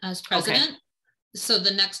Lynn as president. Okay. So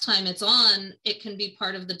the next time it's on, it can be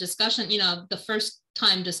part of the discussion. You know, the first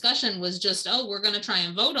time discussion was just, oh, we're going to try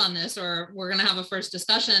and vote on this, or we're going to have a first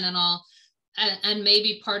discussion and all. And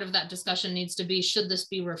maybe part of that discussion needs to be, should this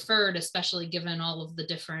be referred, especially given all of the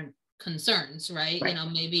different concerns, right? You know,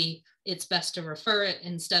 maybe it's best to refer it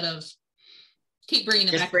instead of keep bringing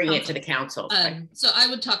it back. Bring it to the council. So I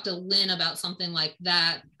would talk to Lynn about something like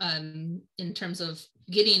that in terms of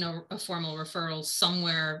getting a formal referral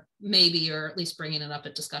somewhere, maybe, or at least bringing it up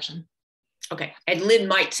at discussion. Okay. And Lynn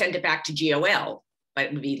might send it back to GOL, but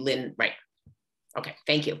it would be Lynn, right? Okay,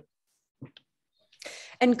 thank you.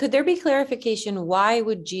 And could there be clarification? Why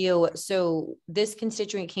would GOL, so this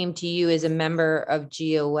constituent came to you as a member of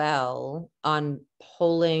GOL on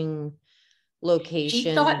polling location?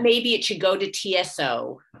 She thought maybe it should go to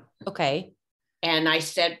TSO. Okay. And I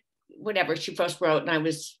said, whatever, she first wrote, and I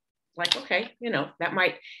was like, okay, you know, that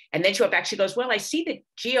might, and then she went back, she goes, well, I see that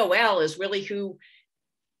GOL is really who,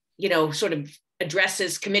 you know, sort of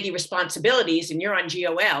addresses committee responsibilities, and you're on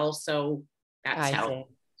GOL, so that's how.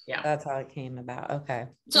 Yeah, that's how it came about. Okay.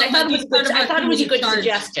 So I thought it was a good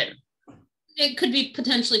suggestion. It could be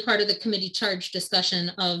potentially part of the committee charge discussion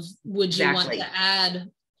of, would you want to add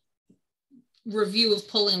review of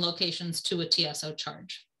polling locations to a TSO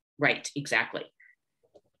charge? Right, exactly.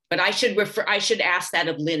 But I should ask that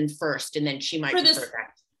of Lynn first, and then she might refer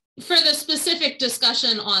that. For the specific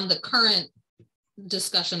discussion on the current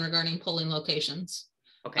discussion regarding polling locations.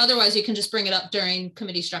 Okay. Otherwise, you can just bring it up during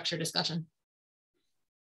committee structure discussion.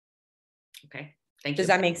 Okay, thank you. Does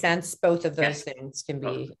that make sense? Both of those things can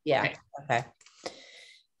be, yeah, okay.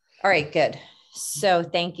 All right, good. So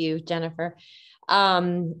thank you, Jennifer.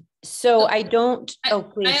 So I don't,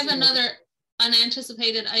 please. I have another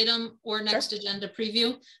unanticipated item or next agenda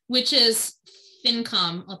preview, which is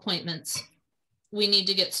FinCom appointments. We need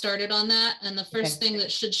to get started on that. And the first thing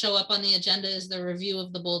that should show up on the agenda is the review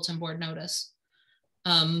of the bulletin board notice.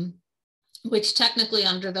 Which technically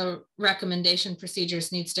under the recommendation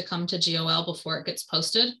procedures needs to come to GOL before it gets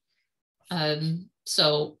posted.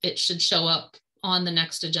 So it should show up on the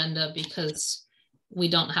next agenda because we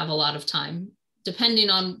don't have a lot of time. Depending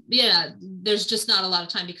on, there's just not a lot of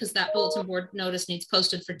time because that bulletin board notice needs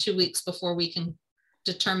posted for 2 weeks before we can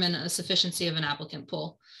determine a sufficiency of an applicant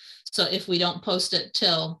pool. So if we don't post it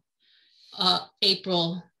till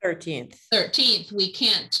April 13th, we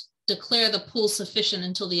can't declare the pool sufficient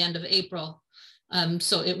until the end of April.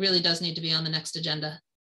 So it really does need to be on the next agenda.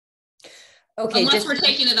 Okay. Unless we're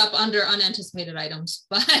taking it up under unanticipated items,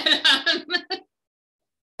 but.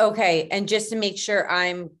 Okay. And just to make sure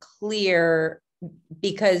I'm clear,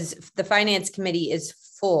 because the finance committee is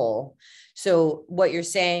full. So what you're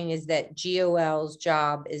saying is that GOL's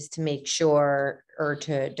job is to make sure or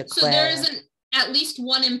to declare. So there is at least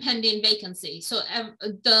one impending vacancy. So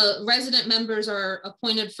the resident members are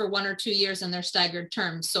appointed for 1 or 2 years and they're staggered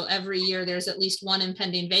terms. So every year there's at least one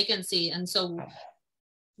impending vacancy. And so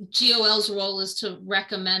GOL's role is to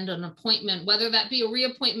recommend an appointment, whether that be a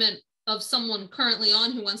reappointment of someone currently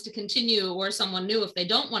on who wants to continue or someone new if they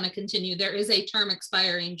don't want to continue. There is a term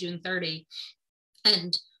expiring June 30.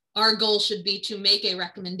 And our goal should be to make a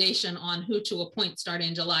recommendation on who to appoint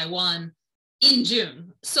starting July 1. In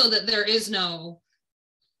June, so that there is no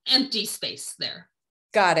empty space there.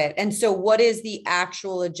 Got it. And so what is the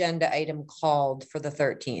actual agenda item called for the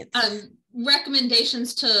 13th?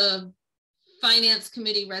 Recommendations to finance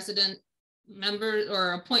committee resident members,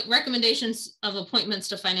 or recommendations of appointments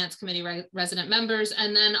to finance committee resident members.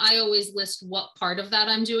 And then I always list what part of that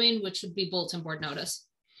I'm doing, which would be bulletin board notice.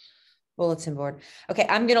 Bulletin board. Okay,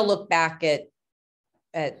 I'm going to look back at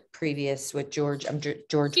previous with George.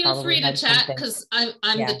 George feel free to chat because I'm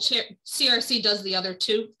the chair. CRC does the other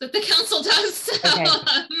two that the council does. So, okay,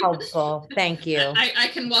 helpful. Thank you. I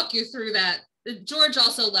can walk you through that George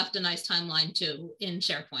also left a nice timeline too in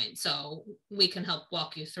SharePoint, so we can help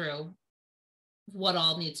walk you through what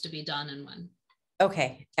all needs to be done and when.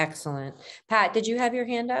 Okay, excellent. Pat, did you have your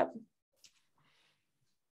hand up?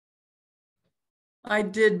 I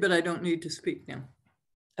did, but I don't need to speak now.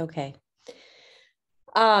 Okay.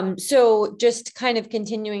 So just kind of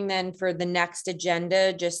continuing then for the next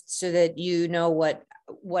agenda, just so that you know what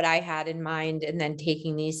I had in mind, and then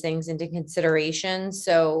taking these things into consideration.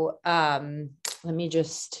 So let me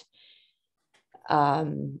just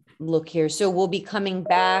look here. So we'll be coming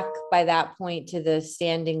back by that point to the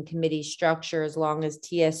standing committee structure, as long as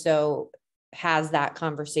TSO has that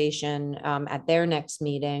conversation at their next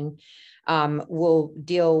meeting. We'll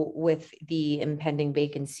deal with the impending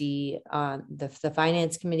vacancy on the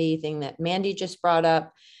finance committee thing that Mandy just brought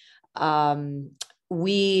up.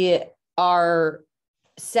 We are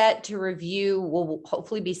set to review, we'll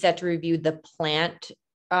hopefully be set to review the plant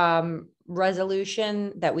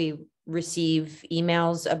resolution that we receive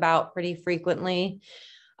emails about pretty frequently.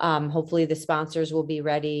 Hopefully the sponsors will be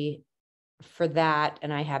ready for that,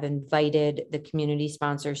 and I have invited the community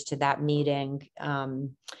sponsors to that meeting.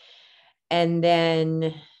 And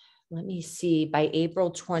then let me see, by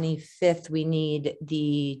April 25th, we need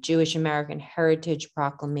the Jewish American Heritage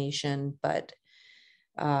Proclamation, but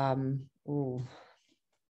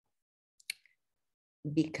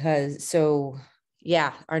because, so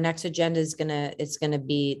yeah, our next agenda is there's gonna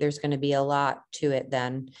be a lot to it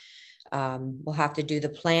then. We'll have to do the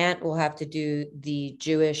plant, we'll have to do the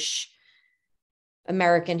Jewish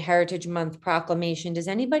American Heritage Month proclamation. Does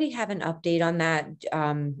anybody have an update on that?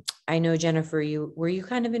 I know, Jennifer, were you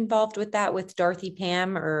kind of involved with that with Dorothy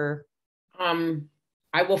Pam, or?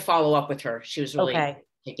 I will follow up with her. She was really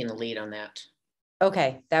taking the lead on that.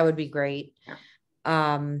 Okay, that would be great.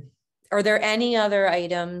 Yeah. Are there any other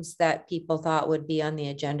items that people thought would be on the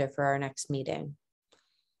agenda for our next meeting,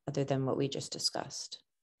 other than what we just discussed?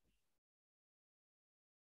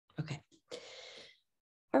 Okay.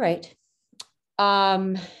 All right.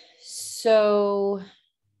 So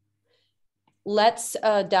let's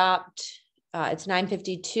adopt, it's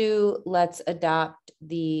 9:52. Let's adopt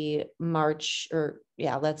the March,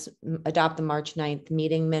 let's adopt the March 9th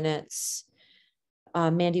meeting minutes.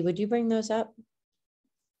 Mandy, would you bring those up?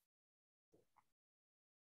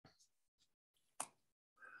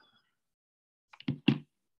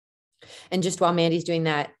 And just while Mandy's doing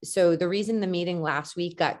that, so the reason the meeting last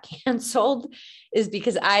week got canceled is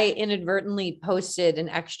because I inadvertently posted an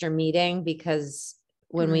extra meeting, because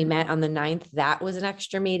when we met on the 9th, that was an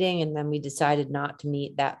extra meeting, and then we decided not to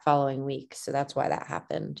meet that following week. So that's why that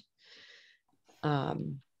happened. All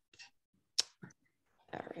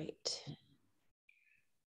right.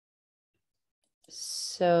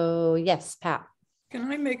 So yes, Pat. Can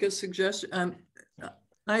I make a suggestion?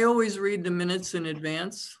 I always read the minutes in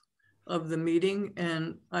advance of the meeting,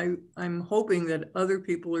 and I'm hoping that other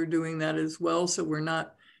people are doing that as well, so we're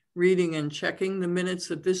not reading and checking the minutes.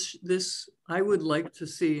 That this I would like to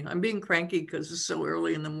see. I'm being cranky because it's so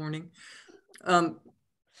early in the morning.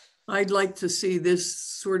 I'd like to see this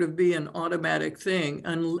sort of be an automatic thing,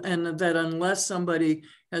 and that unless somebody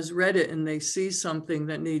has read it and they see something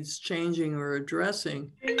that needs changing or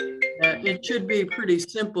addressing, it should be pretty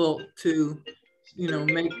simple to,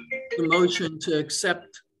 make the motion to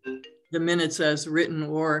accept the minutes as written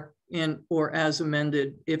or as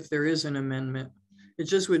amended if there is an amendment. It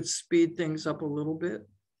just would speed things up a little bit,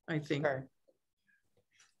 I think. Sure.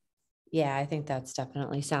 Yeah, I think that's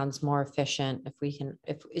definitely sounds more efficient if we can,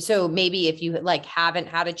 so maybe if you haven't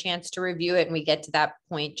had a chance to review it and we get to that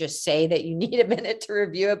point, just say that you need a minute to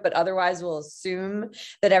review it, but otherwise we'll assume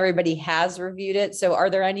that everybody has reviewed it. So are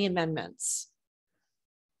there any amendments?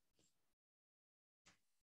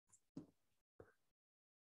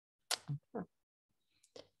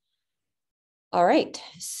 All right,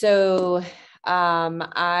 so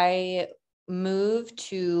I move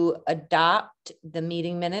to adopt the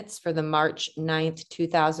meeting minutes for the March 9th,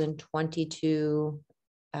 2022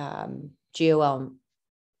 GOL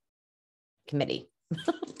committee.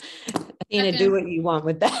 Athena, do what you want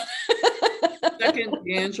with that. Second,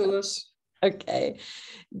 DeAngelis. Okay,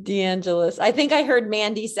 DeAngelis. I think I heard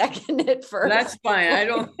Mandy second it first. That's fine. I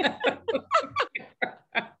don't.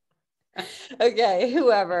 Okay,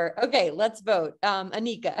 whoever. Okay, let's vote.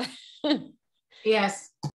 Anika. Yes.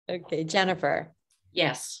 Okay, Jennifer.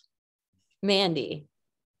 Yes. Mandy.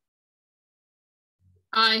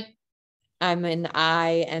 Aye. I'm an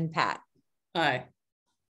aye, and Pat. Aye.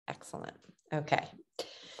 Excellent. Okay,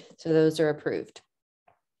 so those are approved.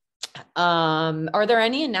 Are there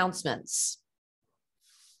any announcements?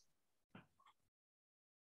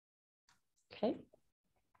 Okay.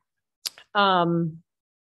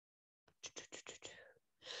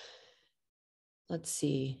 Let's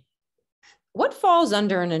see. What falls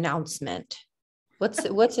under an announcement? What's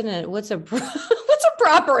a what's a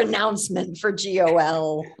proper announcement for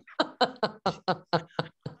GOL?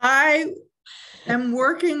 I am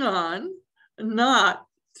working on not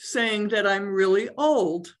saying that I'm really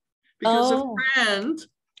old, because a friend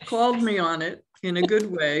called me on it in a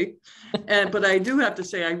good way. But I do have to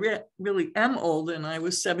say I really am old, and I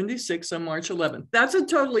was 76 on March 11th. That's a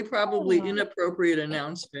totally probably inappropriate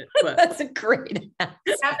announcement. But that's a great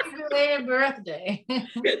announcement. Happy belated birthday. Yeah.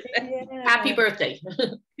 Happy birthday.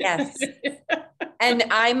 Yes. And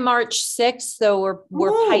I'm March 6th, so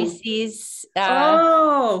we're Pisces. We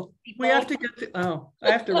have to get to,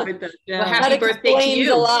 I have to write that down. Well, happy birthday to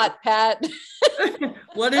you. A lot, Pat.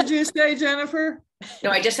 What did you say, Jennifer?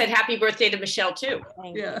 No, I just said happy birthday to Michelle too.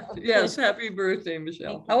 Yeah. Yes. Happy birthday,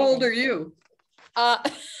 Michelle. How old are you? I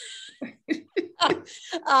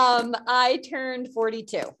turned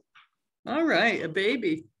 42. All right. A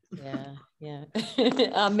baby. Yeah.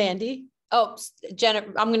 Mandy. Oh,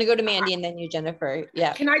 Jennifer, I'm going to go to Mandy and then you, Jennifer.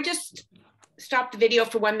 Yeah. Can I just stop the video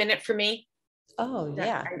for 1 minute for me? Oh,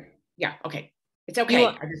 yeah. Yeah. Okay. It's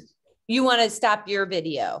okay. You want to stop your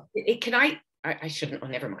video? Can I shouldn't. Oh,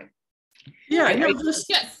 never mind. Yeah.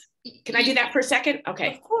 Yes. Can I do that for a second?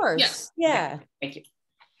 Okay. Of course. Yes. Yeah. Thank you.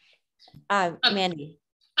 Mandy.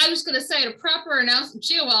 I was going to say a proper announcement.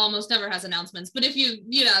 GOL almost never has announcements, but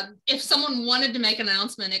if someone wanted to make an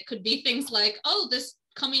announcement, it could be things like, oh, this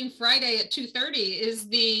coming Friday at 2:30 is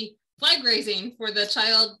the flag raising for the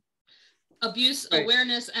Child Abuse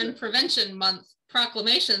Awareness and Prevention Month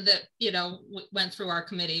proclamation that, went through our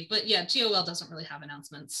committee. But yeah, GOL doesn't really have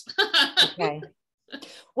announcements. Okay.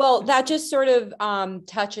 Well, that just sort of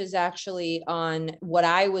touches actually on what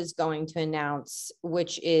I was going to announce,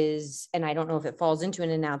 which is, and I don't know if it falls into an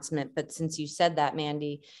announcement, but since you said that,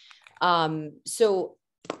 Mandy, so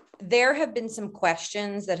there have been some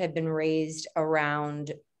questions that have been raised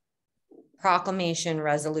around proclamation,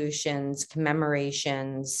 resolutions,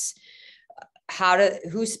 commemorations,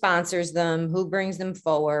 who sponsors them, who brings them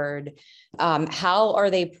forward, how are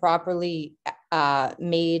they properly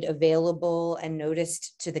made available and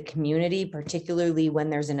noticed to the community, particularly when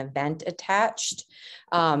there's an event attached.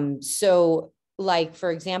 So like, for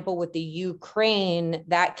example, with the Ukraine,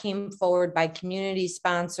 that came forward by community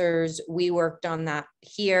sponsors. We worked on that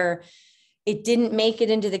here. It didn't make it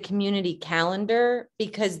into the community calendar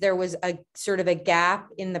because there was a sort of a gap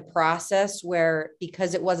in the process where,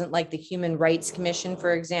 because it wasn't like the Human Rights Commission,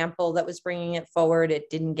 for example, that was bringing it forward, it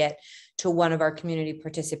didn't get to one of our community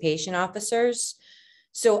participation officers.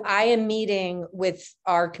 So I am meeting with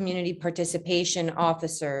our community participation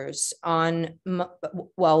officers on,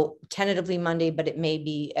 well, tentatively Monday, but it may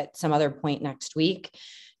be at some other point next week,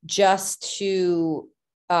 just to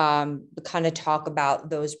kind of talk about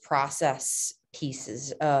those process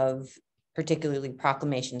pieces of particularly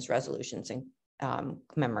proclamations, resolutions, and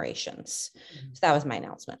commemorations. So that was my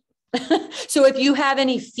announcement. So if you have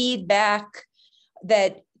any feedback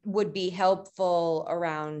that would be helpful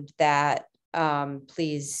around that,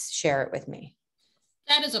 please share it with me.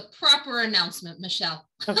 That is a proper announcement, Michelle.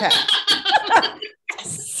 Okay.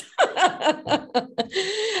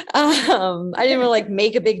 I didn't really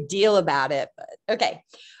make a big deal about it, but okay.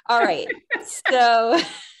 All right. So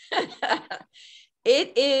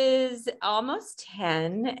it is almost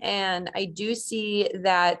 10, and I do see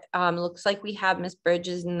that looks like we have Miss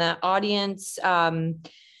Bridges in the audience. And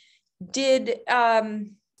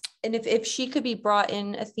if she could be brought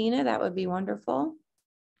in, Athena, that would be wonderful.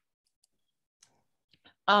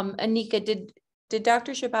 Anika, did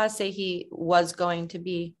Dr. Shabazz say he was going to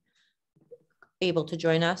be able to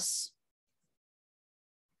join us?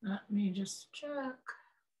 Let me just check.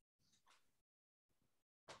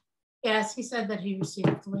 Yes, he said that he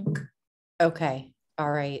received the link. Okay. All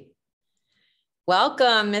right.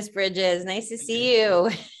 Welcome, Miss Bridges. Nice to see you.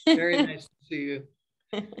 Very nice to see you.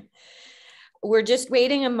 We're just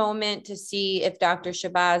waiting a moment to see if Dr.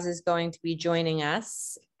 Shabazz is going to be joining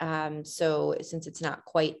us. So since it's not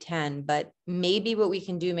quite 10, but maybe what we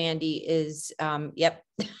can do, Mandy, is,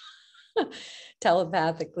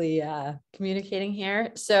 telepathically communicating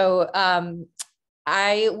here. So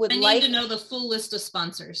I need to know the full list of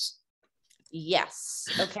sponsors. Yes.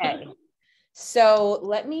 Okay.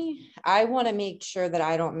 So I want to make sure that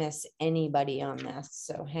I don't miss anybody on this.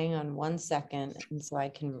 So hang on 1 second. And so I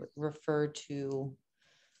can refer to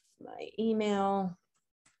my email.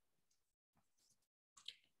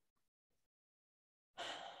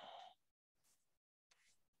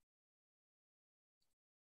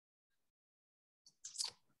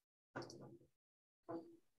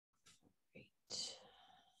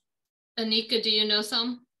 Anika, do you know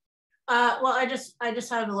some? Well, I just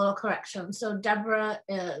have a little correction. So Deborah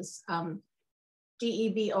is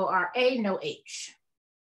Debora, no H.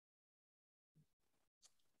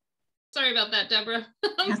 Sorry about that, Deborah.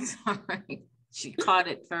 That's all right. She caught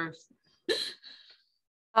it first.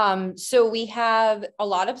 So we have a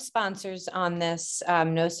lot of sponsors on this,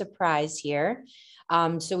 no surprise here.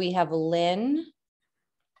 So we have Lynn,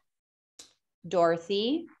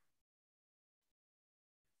 Dorothy,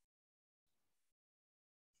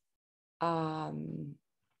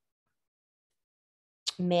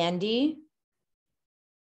 Mandy,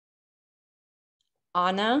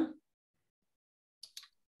 Anna,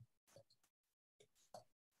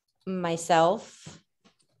 myself,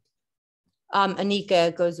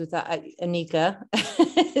 Anika goes with Anika,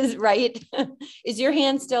 is right. Is your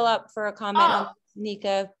hand still up for a comment on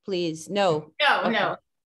Anika, please? No. No, okay. no.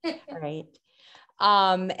 All right.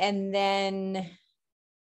 And then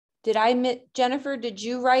did I, Jennifer, did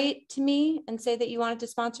you write to me and say that you wanted to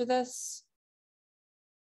sponsor this?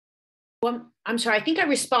 Well, I'm sorry. I think I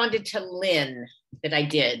responded to Lynn that I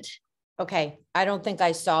did. Okay. I don't think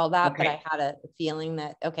I saw that, Okay. but I had a feeling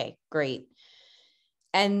that, okay, great.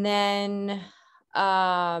 And then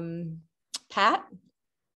Pat?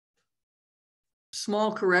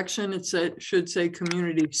 Small correction, it should say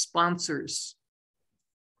community sponsors,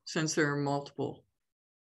 since there are multiple.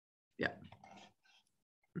 Yeah.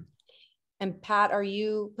 And Pat, are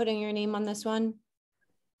you putting your name on this one?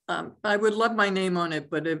 I would love my name on it,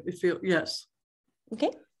 but if you, yes. Okay.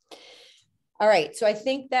 All right. So I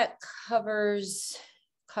think that covers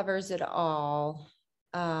it all.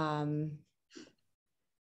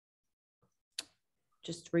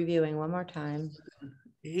 Just reviewing one more time.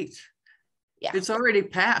 8. Yeah. It's already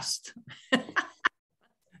passed.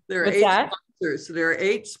 There are What's 8 that? sponsors.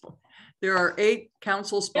 There are 8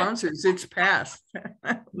 council sponsors. It's passed.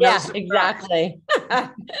 No Yeah, surprise. exactly.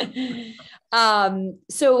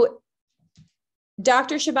 So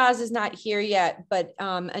Dr. Shabazz is not here yet, but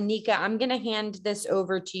Anika, I'm going to hand this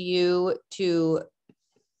over to you to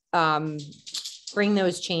bring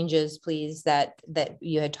those changes, please, that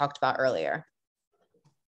you had talked about earlier.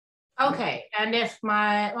 Okay, and if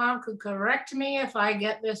my mom could correct me if I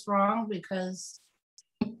get this wrong, because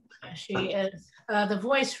she is the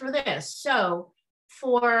voice for this. So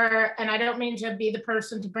and I don't mean to be the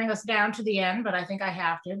person to bring us down to the end, but I think I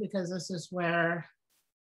have to, because this is where,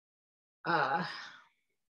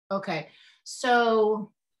 okay.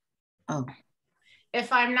 So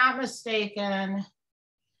if I'm not mistaken,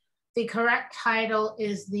 the correct title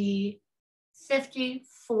is the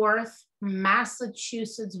 54th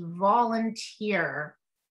Massachusetts Volunteer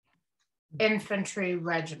Infantry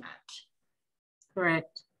Regiment.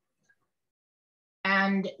 Correct.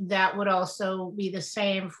 And that would also be the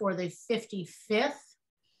same for the 55th.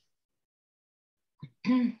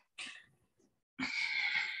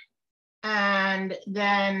 And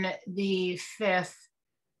then the 5th,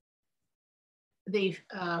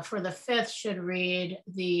 for the 5th should read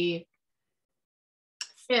the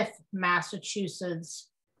 5th Massachusetts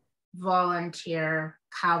Volunteer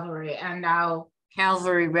Cavalry, and now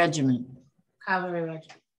Cavalry Regiment. Cavalry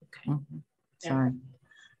Regiment. Okay. Sorry.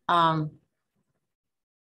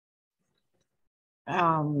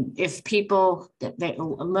 If people,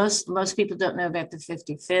 most people don't know about the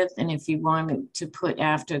 55th, and if you wanted to put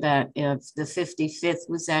after that, if the 55th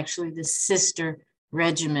was actually the sister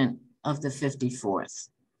regiment of the 54th.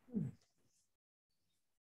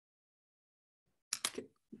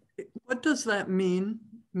 What does that mean,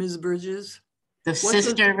 Ms. Bridges? The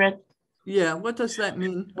sister, yeah, what does that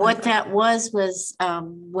mean? what that was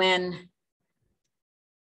when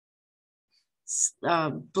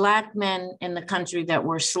Black men in the country that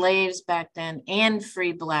were slaves back then and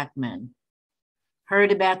free Black men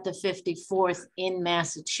heard about the 54th in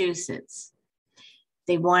Massachusetts.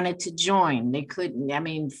 They wanted to join. They couldn't, I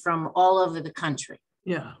mean, from all over the country.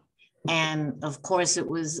 Yeah. And of course, it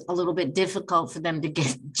was a little bit difficult for them to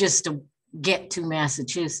get to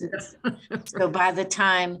Massachusetts. So by the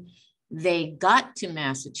time they got to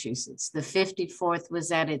Massachusetts, the 54th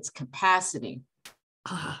was at its capacity.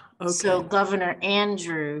 Okay. So Governor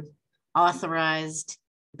Andrew authorized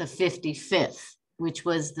the 55th, which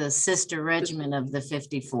was the sister regiment of the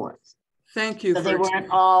 54th. Thank you. So they weren't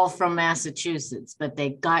all from Massachusetts, but they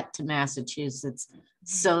got to Massachusetts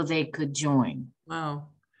so they could join. Wow.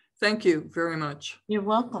 Thank you very much. You're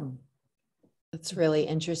welcome. That's really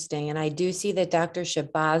interesting. And I do see that Dr.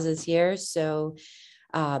 Shabazz is here. So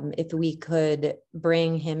if we could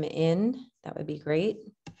bring him in, that would be great.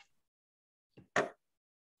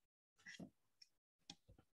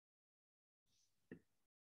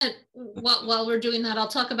 And while we're doing that, I'll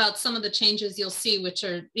talk about some of the changes you'll see, which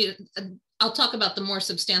are, I'll talk about the more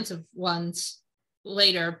substantive ones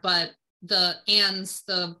later, but the ands,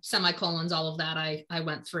 the semicolons, all of that, I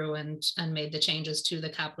went through and made the changes to the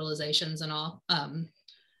capitalizations and all.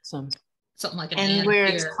 Something like an and where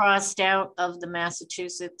here. it's crossed out of the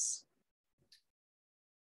Massachusetts.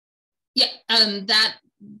 Yeah,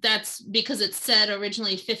 that's because it said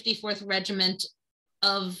originally 54th Regiment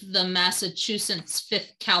of the Massachusetts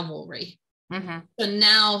 5th Cavalry. Mm-hmm. So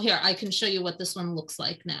now here, I can show you what this one looks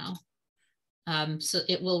like now. So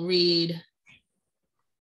it will read,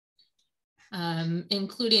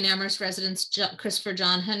 including Amherst residents Christopher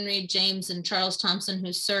John Henry, James, and Charles Thompson,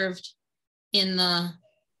 who served in the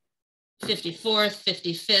 54th,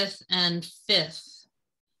 55th, and 5th.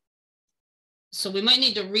 So we might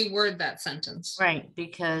need to reword that sentence. Right,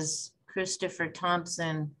 because Christopher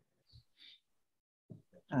Thompson,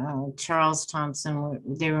 Charles Thompson,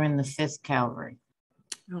 they were in the 5th Cavalry.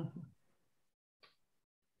 Oh.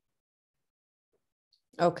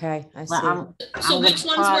 Okay, I see. Well, So which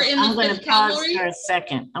ones were in the 5th Cavalry? For a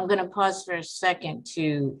second. I'm going to pause for a second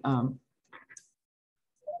to,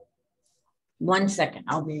 1 second.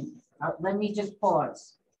 Let me just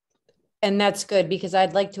pause. And that's good because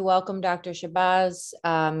I'd like to welcome Dr. Shabazz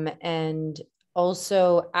and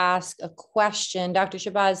also ask a question. Dr.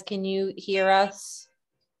 Shabazz, can you hear us?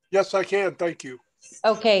 Yes, I can. Thank you.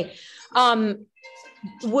 Okay.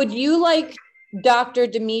 Would you like Dr.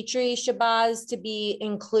 Dimitri Shabazz to be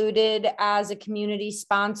included as a community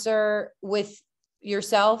sponsor with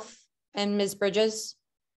yourself and Ms. Bridges?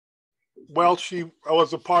 Well, I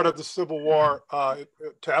was a part of the Civil War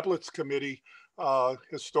Tablets Committee.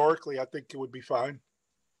 Historically, I think it would be fine.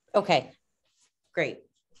 Okay, great.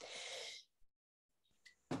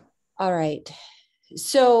 All right.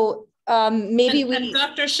 So maybe and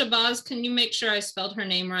Dr. Shabazz, can you make sure I spelled her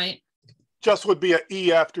name right? Just would be an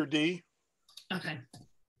E after D. Okay.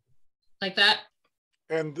 Like that?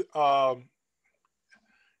 And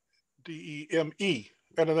D-E-M-E.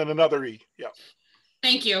 And then another E. Yeah.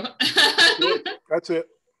 Thank you. That's it.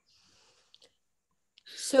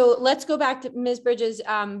 So let's go back to Ms. Bridges.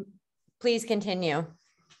 Please continue.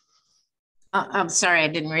 I'm sorry, I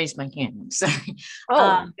didn't raise my hand. I'm sorry.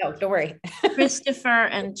 Oh, no, don't worry. Christopher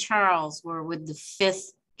and Charles were with the 5th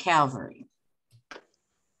Cavalry.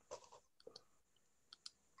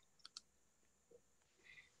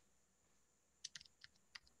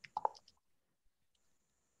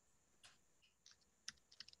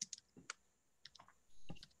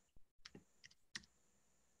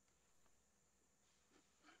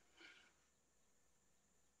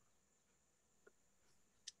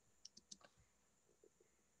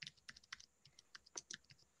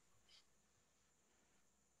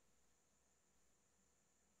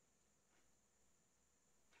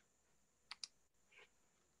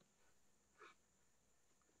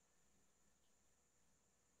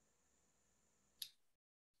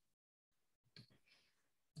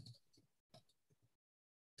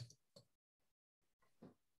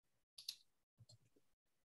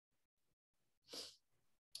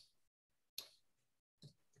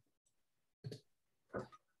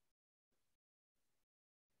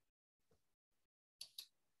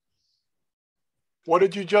 What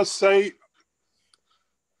did you just say?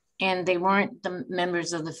 And they weren't the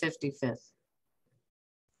members of the 55th.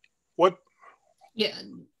 What? Yeah,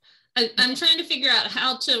 I'm trying to figure out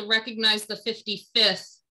how to recognize the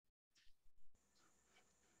 55th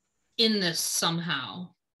in this somehow.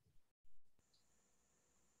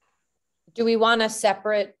 Do we want a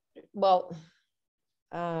separate, well,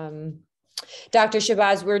 Dr.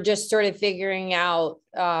 Shabazz, we're just sort of figuring out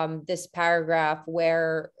this paragraph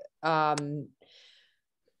where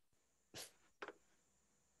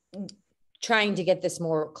trying to get this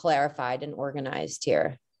more clarified and organized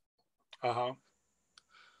here. Uh-huh.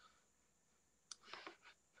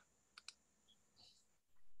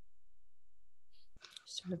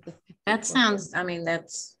 That sounds, I mean,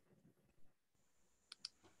 that's.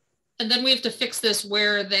 And then we have to fix this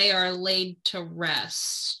where they are laid to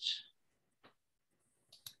rest.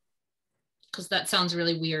 Because that sounds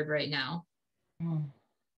really weird right now.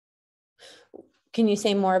 Can you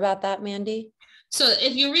say more about that, Mandy? So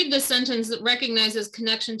if you read the sentence that recognizes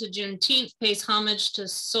connection to Juneteenth, pays homage to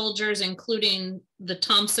soldiers, including the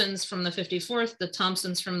Thompsons from the 54th, the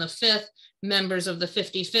Thompsons from the 5th, members of the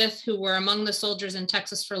 55th, who were among the soldiers in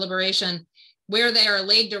Texas for liberation, where they are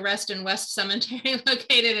laid to rest in West Cemetery,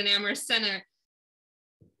 located in Amherst Center.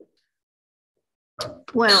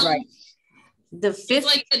 Well, right. The 5th, it's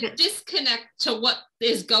like a disconnect to what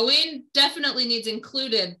is going, definitely needs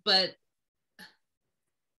included, but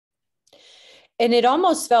And it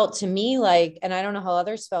almost felt to me like, and I don't know how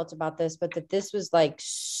others felt about this, but that this was like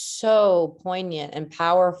so poignant and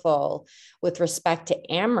powerful with respect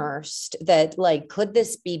to Amherst, that like, could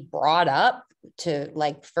this be brought up to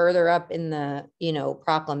like further up in the, you know,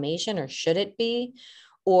 proclamation, or should it be?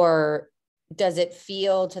 Or does it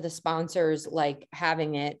feel to the sponsors like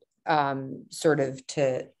having it sort of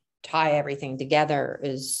to tie everything together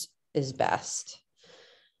is best?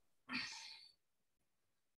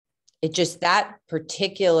 It just, that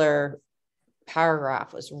particular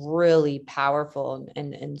paragraph was really powerful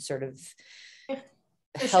and sort of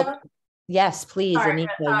helped. Yes, please, Sorry,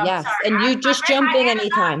 Anika. Yes. sorry. And you just jump in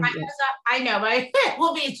anytime. I know, but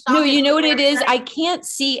we'll be No, you know what it is? I can't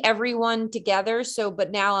see everyone together. So, but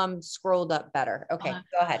now I'm scrolled up better. Okay,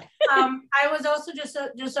 go ahead. I was also just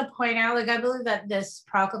to point out, like, I believe that this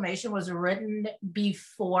proclamation was written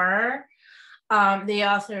before the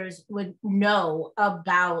authors would know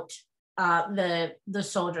about the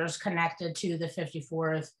soldiers connected to the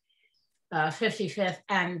 54th, 55th,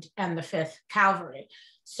 and the 5th Cavalry.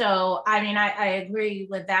 So, I mean, I agree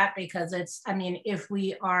with that, because it's, I mean, if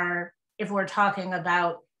we're talking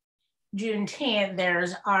about Juneteenth,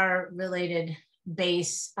 there's our related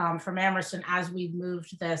base from Amherst, as we've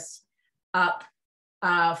moved this up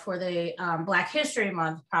for the Black History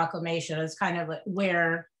Month proclamation, is kind of like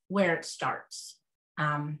where it starts.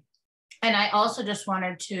 And I also just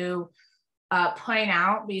wanted to point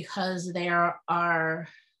out, because there are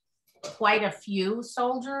quite a few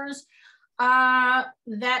soldiers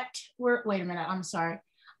that were, wait a minute, I'm sorry.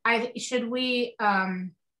 I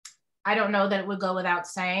don't know that it would go without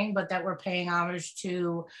saying, but that we're paying homage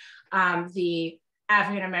to the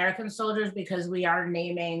African-American soldiers, because we are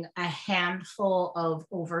naming a handful of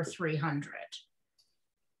over 300.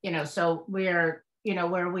 You know, so we're, you know,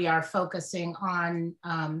 where we are focusing on,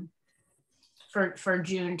 for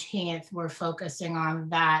Juneteenth, we're focusing on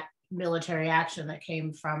that military action that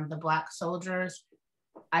came from the Black soldiers.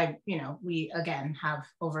 We again have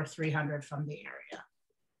over 300 from the area.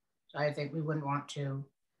 So I think we want to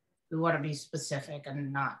be specific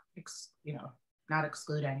and not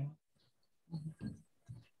exclude anyone.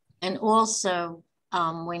 And also,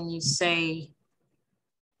 when you say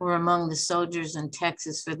we're among the soldiers in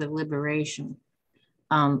Texas for the liberation,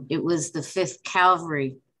 it was the 5th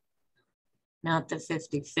Cavalry, not the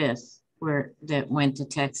 55th, that went to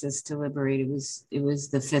Texas to liberate. It was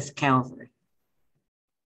the 5th Cavalry.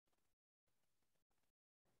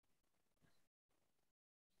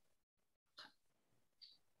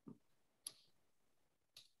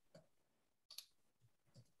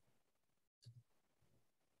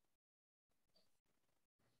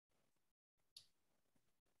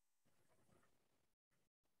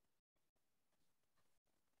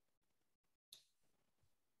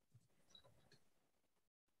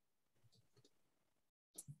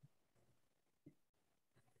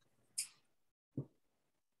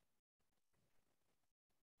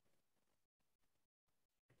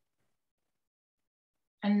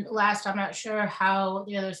 And last, I'm not sure how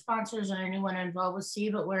the other sponsors or anyone involved will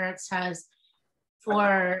see, but where it says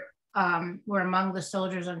we're among the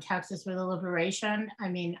soldiers in Texas for the liberation. I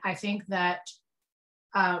mean, I think that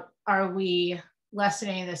are we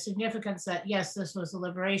lessening the significance that, yes, this was a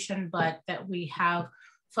liberation, but that we have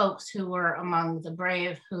folks who were among the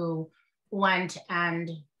brave who went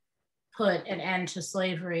and put an end to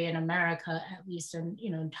slavery in America, at least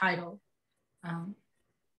in, title.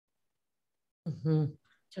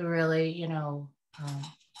 To really,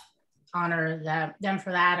 honor them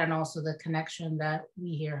for that, and also the connection that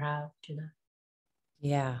we here have to them.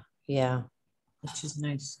 Yeah. Which is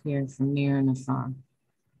nice hearing from near and afar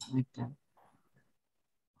like that.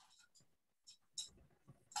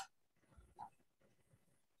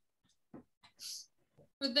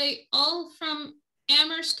 Were they all from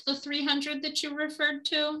Amherst, the 300 that you referred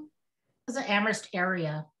to? It's an Amherst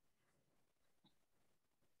area.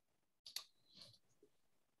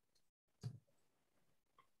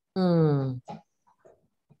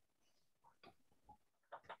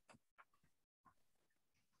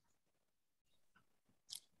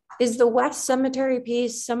 Is the West Cemetery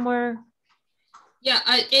piece somewhere? Yeah,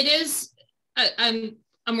 it is. I'm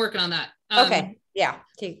working on that. Okay, yeah,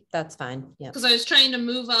 that's fine. Yeah, because I was trying to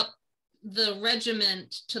move up the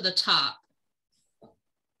regiment to the top.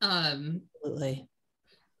 Absolutely.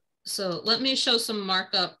 So let me show some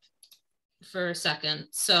markup for a second.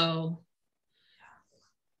 So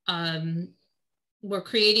we're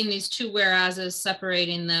creating these two whereases,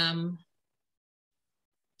 separating them.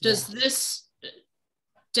 Does this,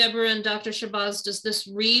 Deborah and Dr. Shabazz, does this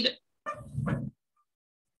read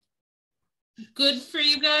good for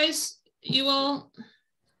you guys? You all?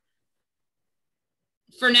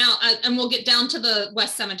 for now, and we'll get down to the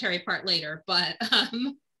West Cemetery part later, but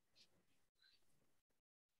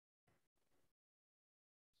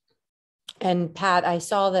And Pat, I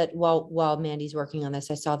saw that while Mandy's working on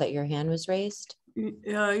this, I saw that your hand was raised.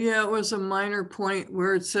 Yeah, it was a minor point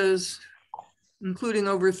where it says, including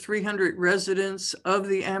over 300 residents of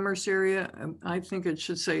the Amherst area. I think it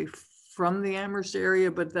should say from the Amherst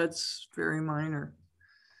area, but that's very minor.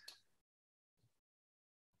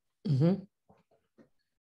 Mm-hmm.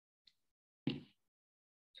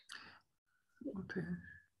 Okay.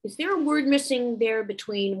 Is there a word missing there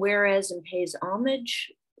between whereas and pays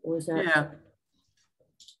homage? Or is that? Yeah.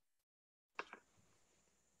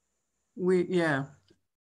 Yeah.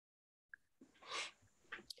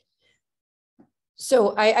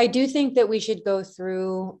 So I do think that we should go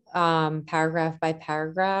through paragraph by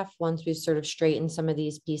paragraph once we've sort of straightened some of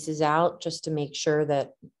these pieces out, just to make sure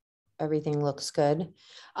that everything looks good.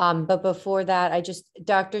 But before that,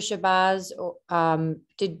 Dr. Shabazz,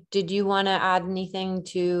 did you want to add anything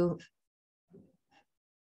to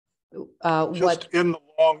Just in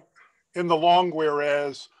the long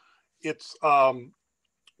whereas it's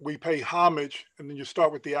we pay homage, and then you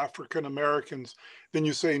start with the African Americans, then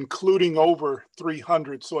you say including over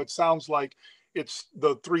 300. So it sounds like it's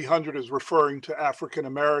the 300 is referring to African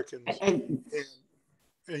Americans.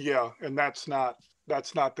 Yeah, and that's not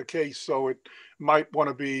the case. So it might want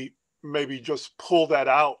to be maybe just pull that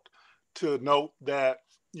out to note that,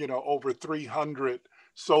 you know, over 300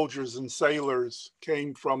 soldiers and sailors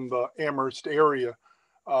came from the Amherst area.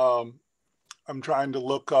 I'm trying to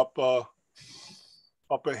look up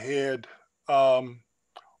ahead, or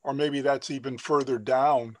maybe that's even further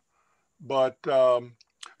down. But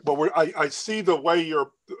I see the way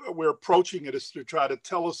we're approaching it is to try to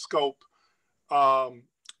telescope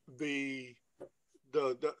the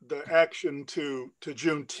action to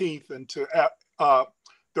Juneteenth and to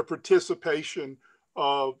the participation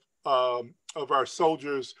of our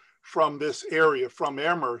soldiers from this area, from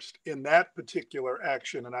Amherst, in that particular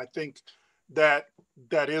action. And I think that's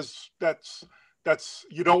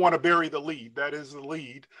you don't want to bury the lead. That is the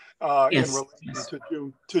lead in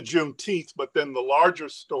relation to Juneteenth. But then the larger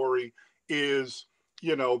story is,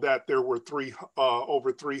 you know, that there were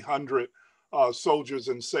over 300 soldiers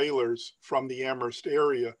and sailors from the Amherst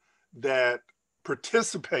area that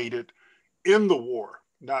participated in the war,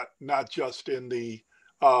 not just in the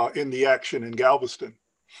action in Galveston.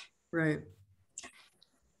 Right.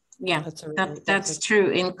 Yeah, that's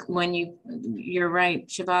true. You're right,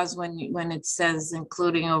 Shabazz, when it says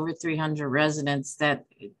including over 300 residents, that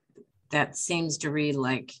seems to read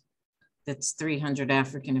like that's 300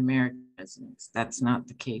 African American residents. That's not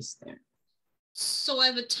the case there. So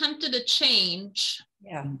I've attempted a change.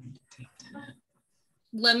 Yeah.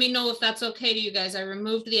 Let me know if that's okay to you guys. I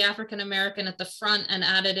removed the African American at the front and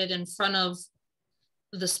added it in front of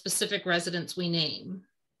the specific residents we name.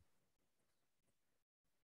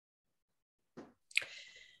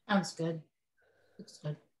 Sounds good. Looks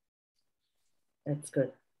good. That's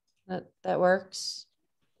good. That works.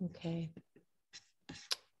 Okay.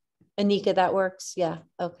 Anika, that works. Yeah.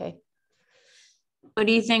 Okay. What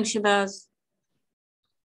do you think, Shabazz?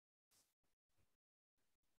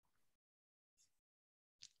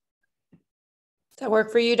 Does that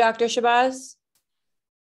work for you, Dr. Shabazz?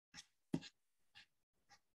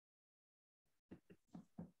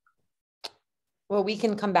 Well, we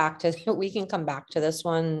can come back to this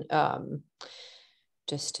one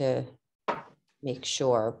just to make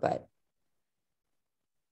sure. But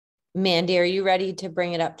Mandy, are you ready to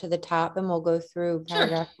bring it up to the top and we'll go through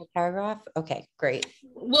paragraph by paragraph? Okay, great.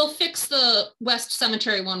 We'll fix the West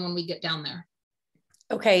Cemetery one when we get down there.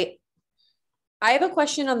 Okay. I have a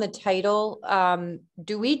question on the title.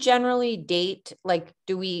 Do we generally date, like,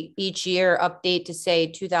 do we each year update to say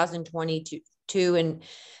 2022? And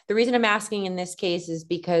the reason I'm asking in this case is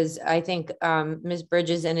because I think Ms.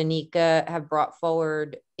 Bridges and Anika have brought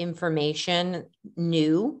forward information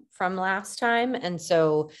new from last time. And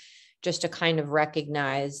so just to kind of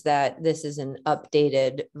recognize that this is an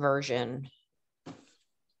updated version.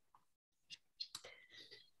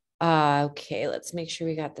 Okay, let's make sure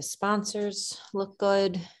we got the sponsors look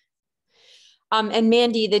good. And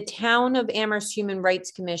Mandy, the Town of Amherst Human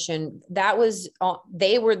Rights Commission, that was,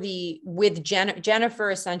 they were with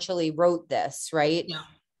Jennifer essentially wrote this, right? Yeah.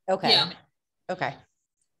 Okay. Yeah. Okay.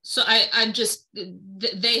 So I'm just,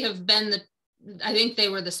 they have been I think they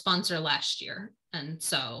were the sponsor last year. And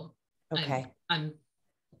so okay. I'm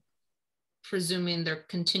presuming they're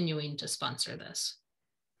continuing to sponsor this.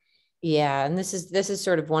 Yeah, and this is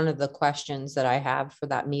sort of one of the questions that I have for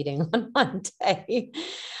that meeting on Monday,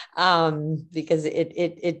 because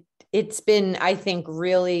It's been, I think,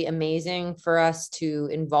 really amazing for us to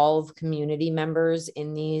involve community members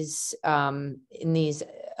in these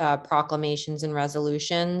proclamations and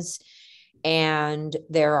resolutions. And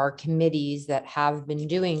there are committees that have been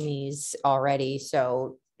doing these already.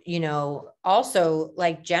 So, you know, also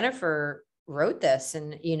like Jennifer wrote this,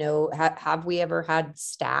 and, you know, have we ever had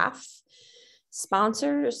staff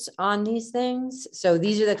sponsors on these things? So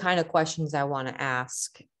these are the kind of questions I want to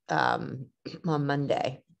ask on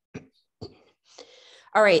Monday.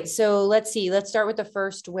 All right, so let's see. Let's start with the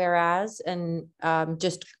first whereas, and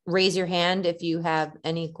just raise your hand if you have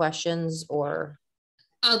any questions. Or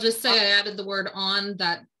I'll just say I added the word on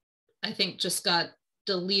that I think just got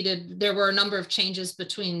deleted. There were a number of changes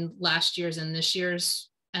between last year's and this year's,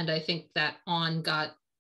 and I think that on got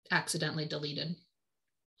accidentally deleted.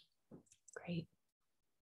 Great.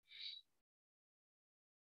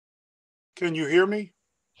 Can you hear me?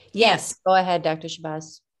 Yes, go ahead, Dr.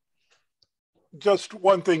 Shabazz. Just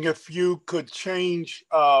one thing, if you could change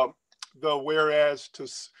the whereas to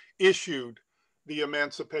issued the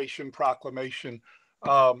Emancipation Proclamation,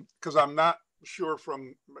 because I'm not sure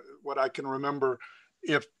from what I can remember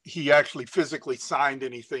if he actually physically signed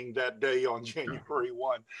anything that day on January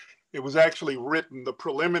 1. It was actually written, the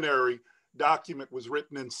preliminary document was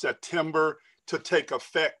written in September to take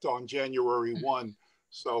effect on January 1.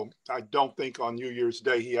 So I don't think on New Year's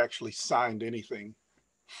Day he actually signed anything.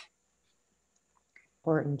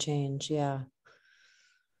 Important change, yeah.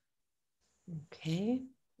 Okay.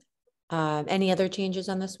 Any other changes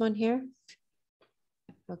on this one here?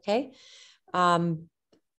 Okay.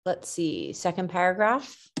 Let's see, second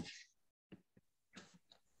paragraph.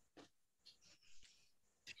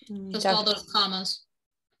 Just all those commas.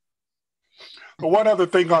 But one other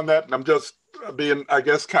thing on that, and I'm just being, I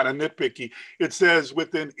guess, kind of nitpicky. It says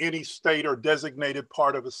within any state or designated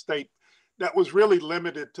part of a state. That was really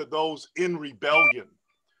limited to those in rebellion,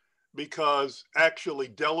 because actually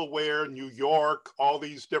Delaware, New York, all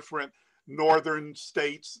these different northern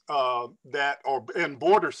states and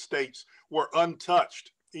border states were untouched,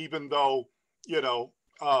 even though, you know,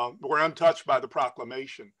 were untouched by the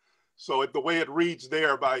proclamation. So the way it reads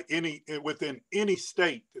there, within any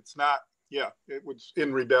state, it's not, yeah, it was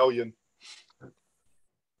in rebellion.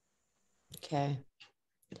 Okay.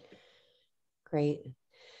 Great.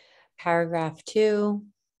 Paragraph 2.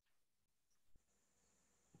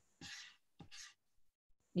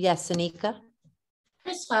 Yes, Anika. I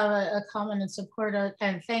just have a comment in support of,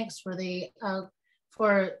 and thanks for the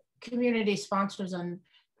for community sponsors and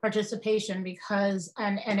participation, because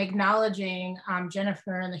and acknowledging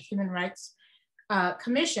Jennifer and the Human Rights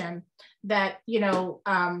Commission that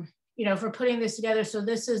for putting this together. So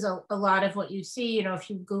this is a lot of what you see. You know, if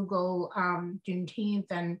you Google Juneteenth,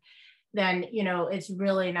 and then, you know, it's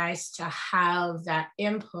really nice to have that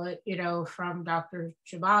input, you know, from Dr.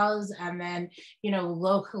 Shabazz, and then, you know,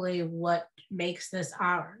 locally what makes this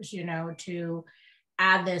ours, you know, to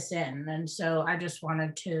add this in. And so I just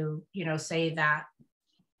wanted to, you know, say that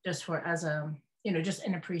just for as a, you know, just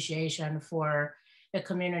an appreciation for the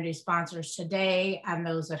community sponsors today and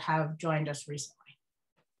those that have joined us recently.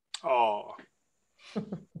 Oh,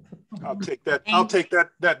 I'll take that. I'll take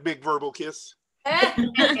that big verbal kiss.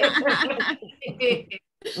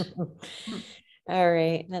 All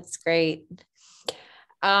right, that's great.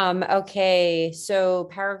 Okay, so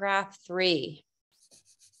paragraph 3.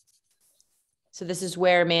 So this is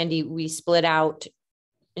where, Mandy, we split out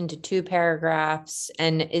into 2 paragraphs.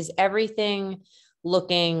 And is everything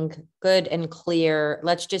looking good and clear?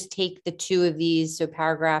 Let's just take the 2 of these. So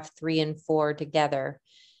paragraph 3 and 4 together.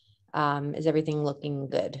 Is everything looking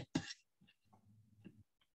good?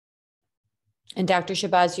 And Dr.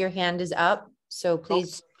 Shabazz, your hand is up, so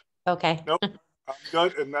please. Nope. Okay. Nope, I'm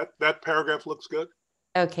good, and that paragraph looks good.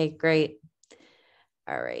 Okay, great.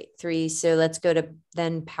 All right, 3. So let's go to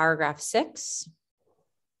then paragraph 6.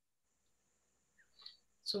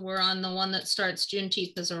 So we're on the one that starts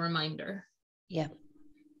Juneteenth as a reminder. Yeah.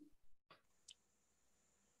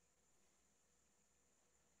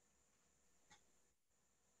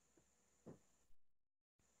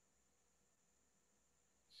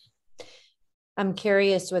 I'm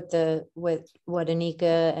curious with what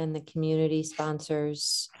Anika and the community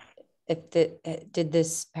sponsors, did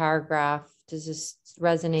this paragraph, does this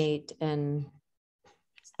resonate, and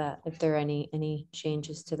if there are any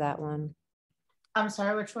changes to that one? I'm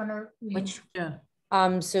sorry, which one are we? Which, yeah.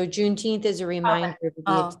 So Juneteenth is a reminder of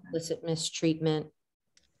the explicit mistreatment.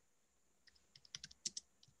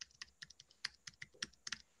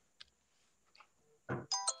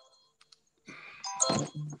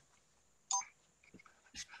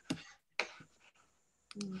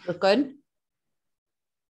 Look good?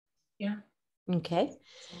 Yeah. Okay.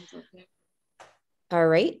 Sounds okay. All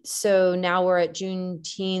right. So now we're at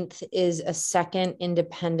Juneteenth is a second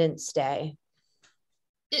Independence Day.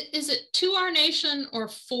 Is it to our nation or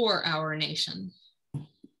for our nation?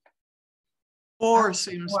 Or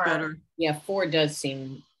seems better. Yeah, 4 does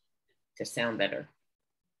seem to sound better.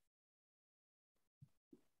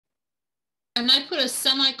 And I put a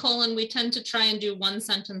semicolon. We tend to try and do one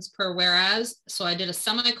sentence per whereas. So I did a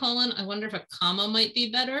semicolon. I wonder if a comma might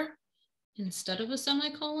be better instead of a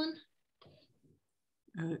semicolon.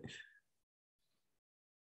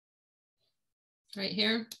 Right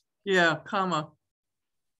here. Yeah, comma.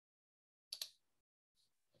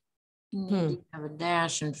 You have a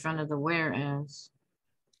dash in front of the whereas.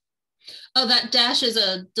 Oh, that dash is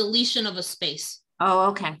a deletion of a space. Oh,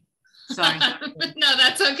 okay. Sorry. No,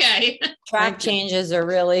 that's okay. Track changes are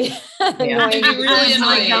really annoying. Really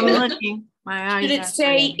annoying. I'm looking. My eyes. Did it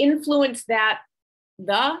say influence that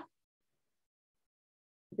the?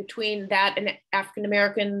 Between that and African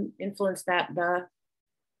American, influence that the?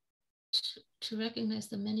 To recognize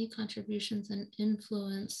the many contributions and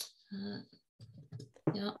influence.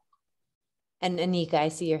 Yeah. And Anika, I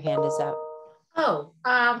see your hand is up. Oh,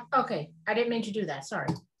 okay. I didn't mean to do that. Sorry.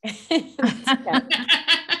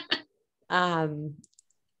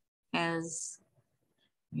 As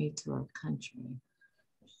made to our country.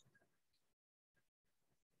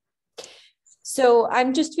 So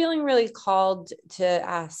I'm just feeling really called to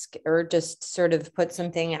ask or just sort of put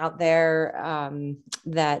something out there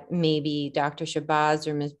that maybe Dr. Shabazz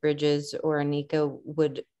or Ms. Bridges or Anika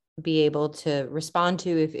would be able to respond to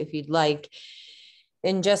if you'd like.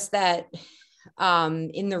 And just that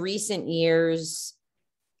in the recent years,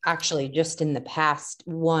 actually just in the past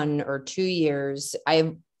 1 or 2 years,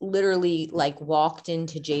 I've literally like walked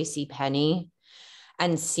into JCPenney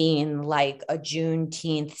and seen like a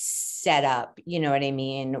Juneteenth setup, you know what I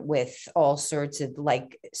mean, with all sorts of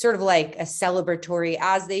like, sort of like a celebratory,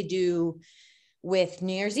 as they do with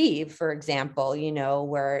New Year's Eve, for example, you know,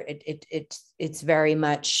 where it's very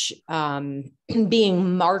much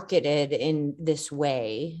being marketed in this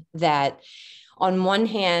way that on one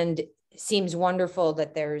hand seems wonderful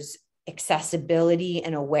that there's accessibility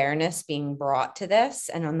and awareness being brought to this.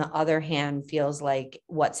 And on the other hand, feels like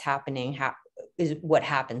what's happening is what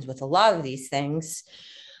happens with a lot of these things.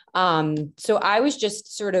 So I was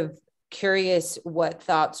just sort of curious what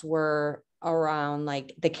thoughts were around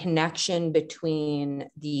like the connection between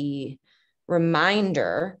the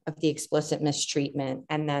reminder of the explicit mistreatment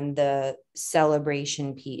and then the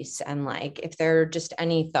celebration piece. And like, if there are just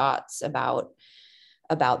any thoughts about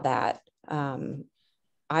that,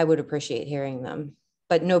 I would appreciate hearing them,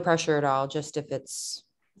 but no pressure at all. Just if it's.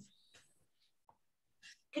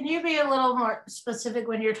 Can you be a little more specific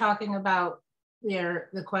when you're talking about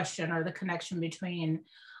the question or the connection between?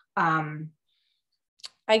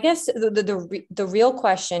 I guess the real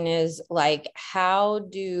question is like, how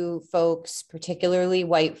do folks, particularly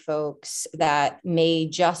white folks that may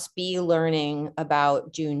just be learning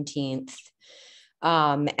about Juneteenth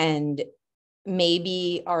and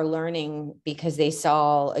maybe are learning because they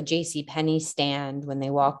saw a JCPenney stand when they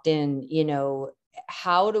walked in, you know,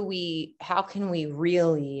 how can we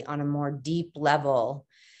really on a more deep level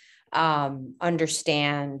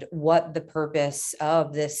understand what the purpose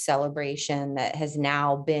of this celebration that has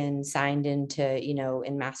now been signed into, you know,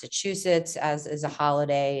 in Massachusetts as a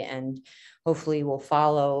holiday and hopefully will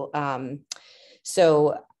follow.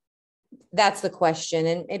 So that's the question.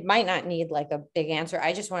 And it might not need like a big answer.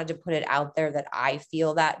 I just wanted to put it out there that I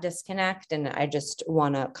feel that disconnect. And I just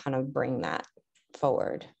want to kind of bring that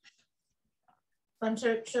forward. I'm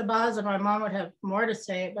sure Shabazz and my mom would have more to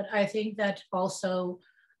say, but I think that also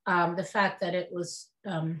the fact that it was,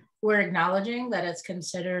 we're acknowledging that it's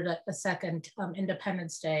considered a second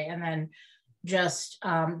Independence Day, and then just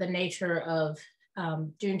the nature of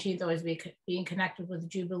Juneteenth always being connected with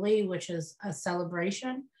Jubilee, which is a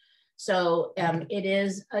celebration. So it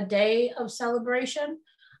is a day of celebration.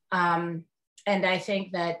 And I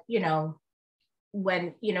think that,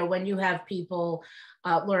 when you have people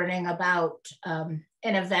learning about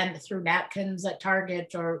an event through napkins at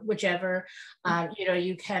Target or whichever,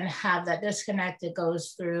 you can have that disconnect. It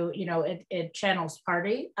goes through, it channels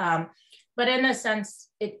party. But in a sense,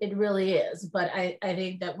 it really is. But I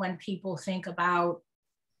think that when people think about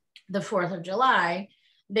the 4th of July,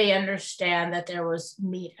 they understand that there was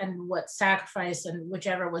meat and what sacrifice and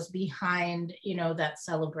whichever was behind, that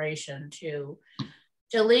celebration to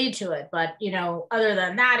lead to it. But, other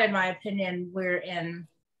than that, in my opinion, we're in,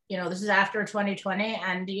 this is after 2020,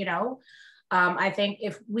 and, I think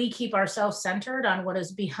if we keep ourselves centered on what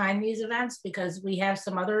is behind these events, because we have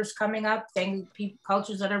some others coming up,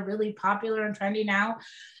 cultures that are really popular and trendy now.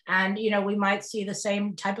 And, you know, we might see the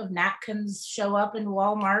same type of napkins show up in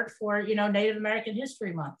Walmart for, you know, Native American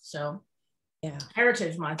History Month. So yeah,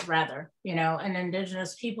 Heritage Month rather, you know, and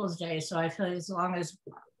Indigenous Peoples Day. So I feel like as long as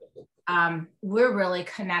we're really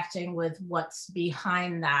connecting with what's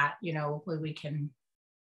behind that, you know, we can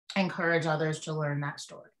encourage others to learn that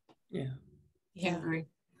story. Yeah. Yeah. I agree.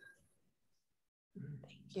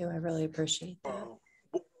 Thank you. I really appreciate that.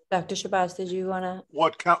 Dr. Shabazz, did you want to?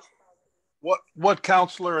 What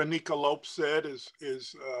Counselor Anika Lopes said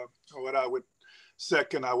is what I would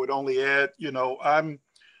second. I would only add, you know, I'm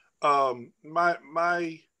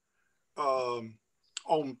my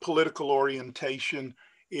own political orientation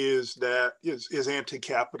is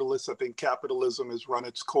anti-capitalist. I think capitalism has run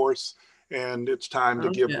its course, and it's time to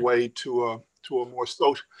give way to a more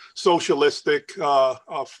socialistic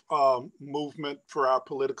movement for our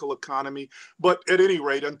political economy. But at any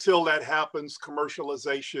rate, until that happens,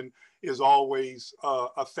 commercialization is always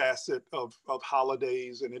a facet of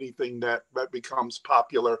holidays, and anything that becomes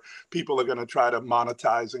popular, people are going to try to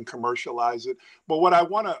monetize and commercialize it. But what I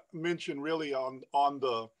want to mention really on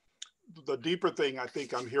the deeper thing I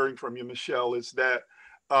think I'm hearing from you, Michelle, is that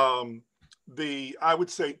I would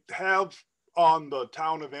say have on the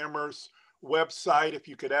Town of Amherst website, if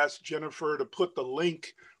you could ask Jennifer to put a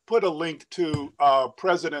link to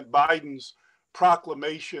President Biden's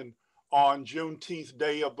proclamation on Juneteenth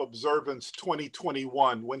Day of Observance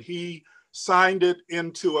 2021, when he signed it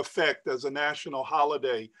into effect as a national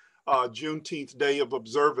holiday, Juneteenth Day of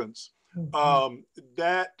Observance.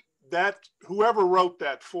 That whoever wrote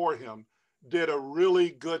that for him did a really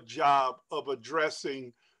good job of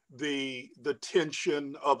addressing the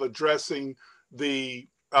tension, of addressing the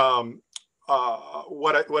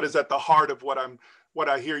what is at the heart of what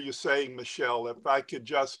I hear you saying, Michelle. If I could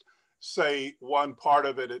just say one part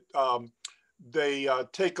of it, they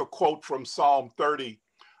take a quote from Psalm 30,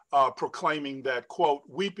 proclaiming that, quote,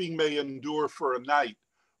 "Weeping may endure for a night,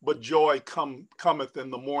 but joy cometh in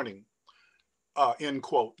the morning." End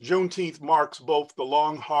quote. Juneteenth marks both the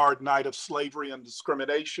long, hard night of slavery and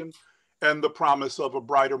discrimination and the promise of a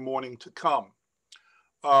brighter morning to come.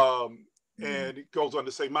 And it goes on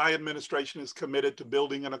to say, my administration is committed to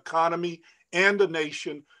building an economy and a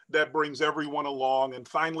nation that brings everyone along and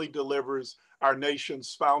finally delivers our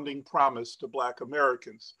nation's founding promise to Black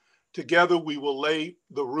Americans. Together, we will lay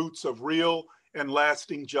the roots of real and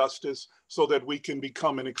lasting justice so that we can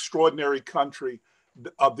become an extraordinary country,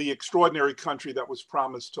 the extraordinary country that was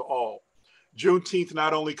promised to all. Juneteenth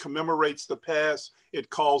not only commemorates the past, it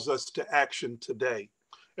calls us to action today.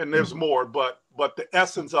 And there's more, but the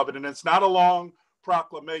essence of it, and it's not a long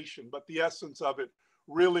proclamation, but the essence of it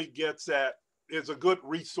really gets at, is a good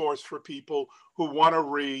resource for people who want to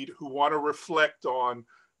read, who want to reflect on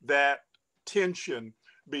that tension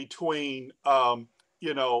between,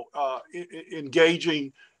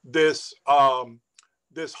 engaging this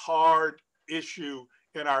hard issue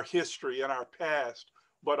in our history, in our past,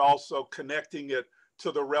 but also connecting it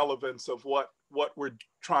to the relevance of what we're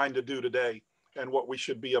trying to do today and what we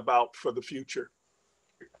should be about for the future.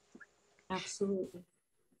 Absolutely.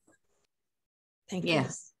 Thank you.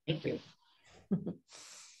 Yes. Thank you.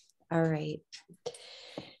 All right.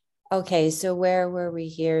 Okay, so where were we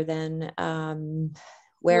here then?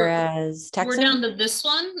 Whereas we're down to this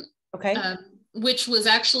one. Okay. Which was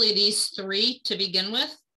actually these three to begin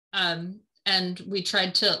with. And we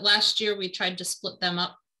tried to, last year, we tried to split them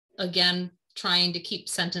up again, trying to keep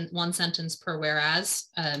one sentence per whereas.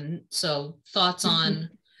 So thoughts on,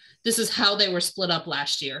 this is how they were split up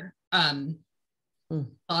last year.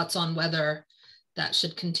 Thoughts on whether that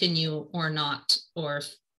should continue or not, or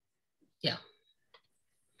yeah.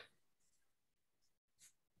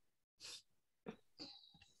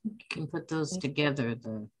 You can put those together.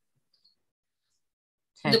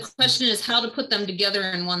 The question is how to put them together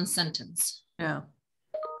in one sentence. Yeah.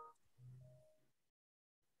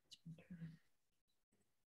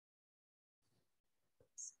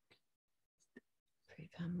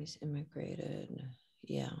 Families immigrated,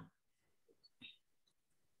 yeah.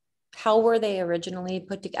 How were they originally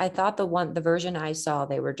put together? I thought the version I saw,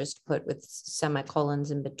 they were just put with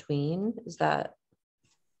semicolons in between. Is that?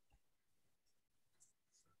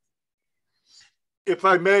 If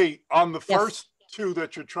I may, on the first two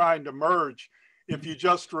that you're trying to merge, if you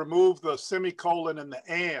just remove the semicolon and the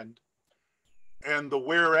and the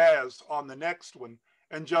whereas on the next one,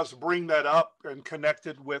 and just bring that up and connect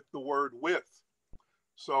it with the word with.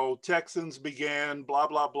 So Texans began blah,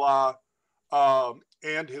 blah, blah,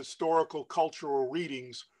 and historical cultural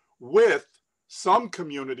readings with some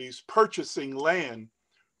communities purchasing land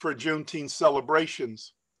for Juneteenth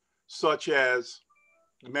celebrations, such as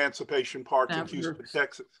Emancipation Park in Houston,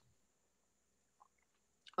 Texas.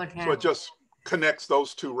 So it just connects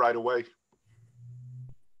those two right away.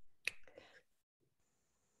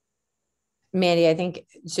 Mandy, I think,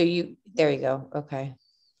 so there you go. Okay.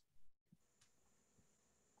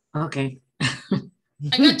 Okay.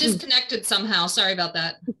 I got disconnected somehow. Sorry about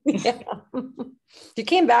that. Yeah. You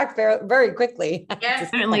came back very, very quickly.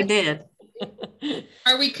 Yes, certainly did.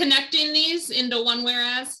 Are we connecting these into one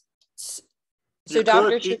whereas? So you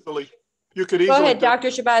Dr. You could easily go ahead, Dr.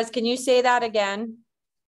 Shabazz. Can you say that again?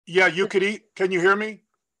 Yeah, you could can you hear me?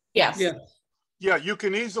 Yes. Yeah. Yeah, you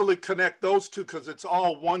can easily connect those two because it's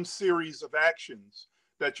all one series of actions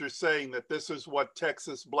that you're saying that this is what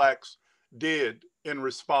Texas Blacks did in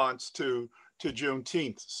response to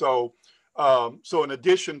Juneteenth. So, so in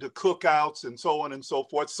addition to cookouts and so on and so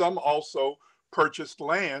forth, some also purchased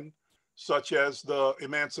land, such as the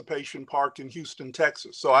Emancipation Park in Houston,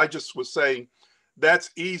 Texas. So I just was saying that's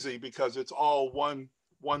easy because it's all one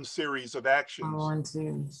series of actions. One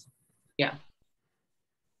series. Yeah.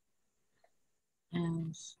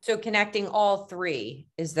 So connecting all three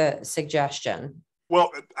is the suggestion.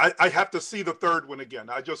 Well, I have to see the third one again.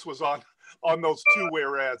 I just was on those two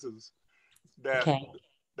whereases. That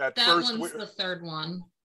first one's the third one.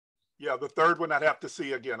 Yeah, the third one I'd have to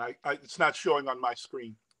see again. It's not showing on my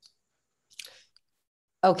screen.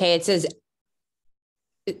 Okay, it says,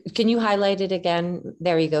 can you highlight it again?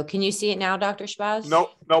 There you go. Can you see it now, Dr. Shabazz?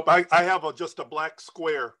 Nope. I have just a black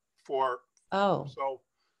square for, so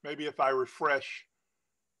maybe if I refresh,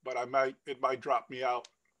 but it might drop me out.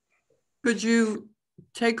 Could you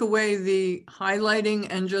take away the highlighting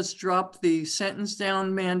and just drop the sentence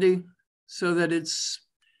down, Mandy, so that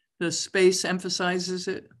the space emphasizes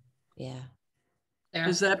it? Yeah. There.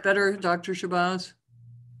 Is that better, Dr. Shabazz?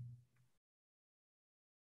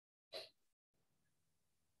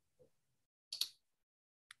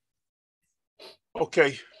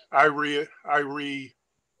 Okay, can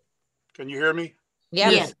you hear me?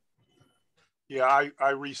 Yes. Yeah,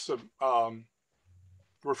 I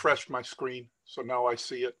refreshed my screen, so now I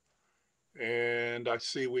see it. And I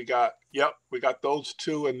see we got those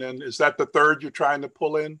two. And then is that the third you're trying to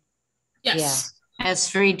pull in? Yes. Yeah. As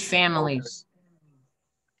freed families.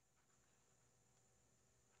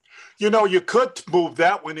 You know, you could move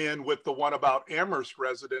that one in with the one about Amherst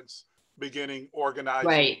residents beginning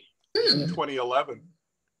organizing in 2011,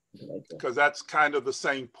 because that's kind of the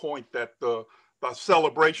same point, that the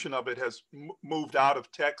celebration of it has moved out of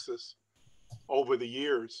Texas over the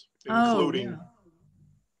years, including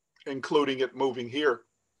it moving here.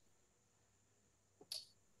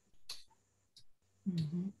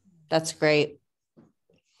 That's great.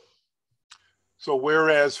 So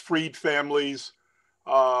whereas freed families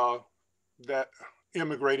that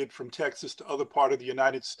immigrated from Texas to other part of the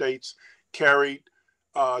United States carried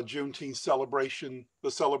Juneteenth celebration,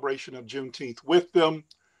 the celebration of Juneteenth with them,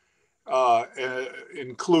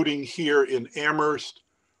 including here in Amherst,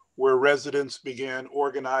 where residents began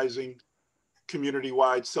organizing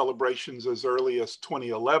community-wide celebrations as early as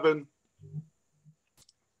 2011,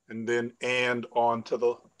 and then on to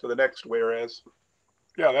the next whereas.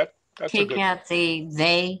 Yeah, that's take out the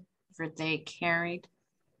they for they carried.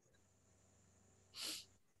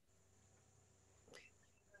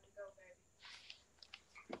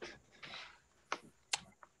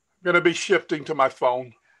 Going to be shifting to my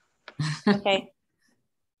phone. Okay.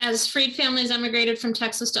 As freed families emigrated from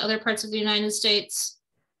Texas to other parts of the United States,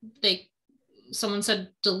 someone said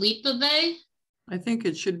delete the they. I think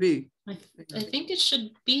it should be. I think it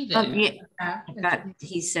should be there. Yeah,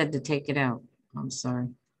 he said to take it out. I'm sorry.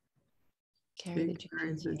 Carry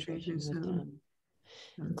the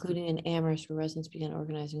including in Amherst, where residents began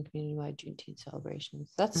organizing community-wide Juneteenth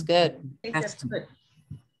celebrations. That's good. That's good.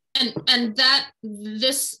 And that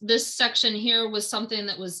this section here was something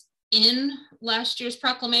that was in last year's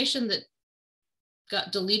proclamation that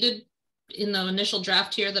got deleted in the initial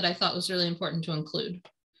draft here, that I thought was really important to include.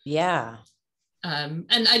 Yeah. And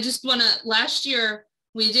I just want to, last year,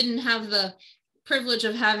 we didn't have the privilege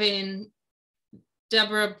of having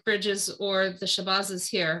Deborah Bridges or the Shabazzes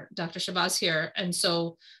here, Dr. Shabazz here. And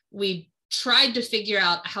so we tried to figure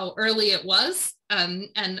out how early it was. And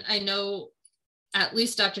I know at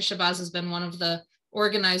least Dr. Shabazz has been one of the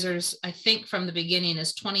organizers, I think from the beginning.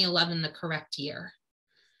 Is 2011 the correct year?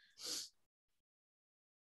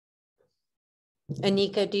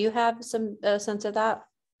 Anika, do you have some sense of that?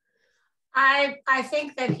 I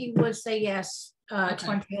think that he would say yes,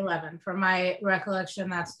 2011. From my recollection,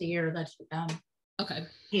 that's the year that okay.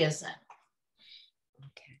 he has said.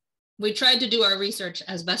 Okay. We tried to do our research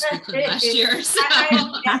as best we could last year. So.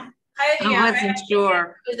 I wasn't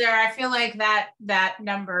sure. I feel like that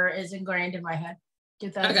number is ingrained in my head.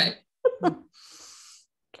 Okay.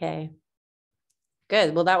 Okay.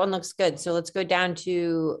 Good. Well, that one looks good. So let's go down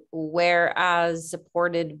to whereas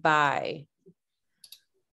supported by.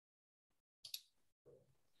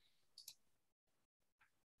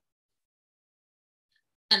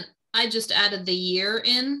 And I just added the year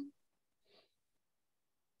in.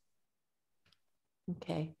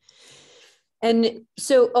 Okay. And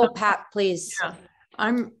so, oh, Pat, please. Yeah.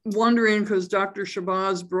 I'm wondering, because Dr.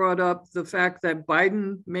 Shabazz brought up the fact that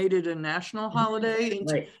Biden made it a national holiday.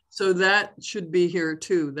 Right. So that should be here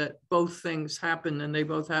too, that both things happened, and they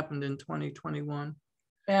both happened in 2021.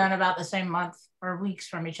 And about the same month or weeks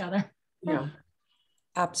from each other. Yeah.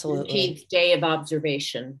 Absolutely. 15th day of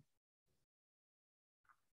observation.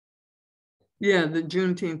 Yeah, the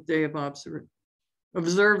Juneteenth day of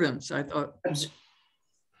observance, I thought.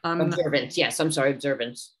 Observance, yes, I'm sorry,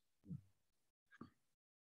 observance.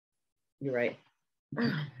 You're right.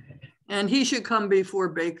 And he should come before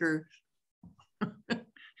Baker for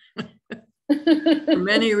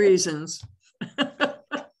many reasons.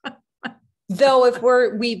 Though if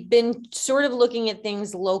we've been sort of looking at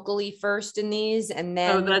things locally first in these, and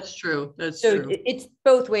then. Oh, that's true. That's so true. It's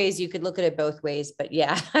both ways. You could look at it both ways, but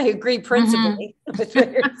yeah, I agree principally with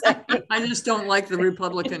what you're saying. I just don't like the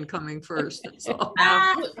Republican coming first. That's all.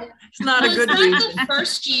 It's not a good reason. The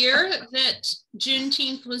first year that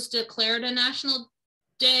Juneteenth was declared a national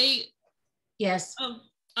day. Yes. Of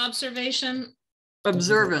observation.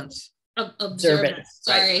 Observance. Observance.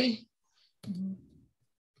 Sorry. Right.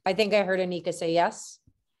 I think I heard Anika say yes.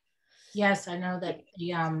 Yes, I know that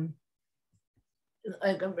the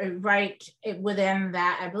right within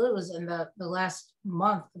that, I believe it was in the last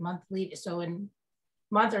month, so in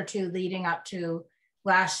month or two leading up to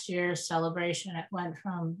last year's celebration, it went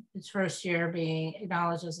from its first year being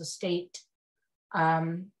acknowledged as a state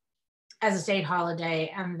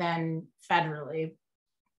holiday, and then federally.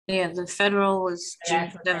 Yeah, the federal was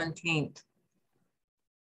June 17th.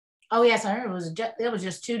 Oh yes, I remember it was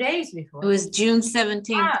just 2 days before. It was June 17th.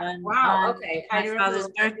 Yeah, wow, okay. My father's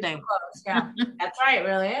birthday. Yeah, that's right,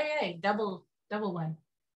 really. Yeah, double win.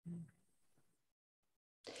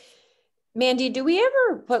 Mandy, do we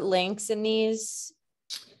ever put links in these?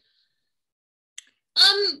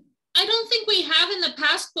 I don't think we have in the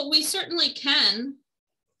past, but we certainly can.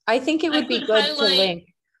 I think it would be good to link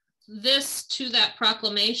this to that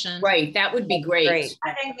proclamation. Right, that would be great.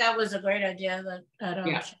 I think that was a great idea that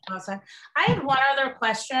I had one other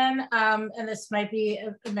question, and this might be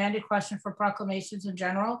a Mandy question for proclamations in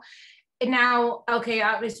general. And now, okay,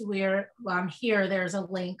 obviously we're here, there's a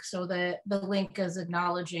link, so the link is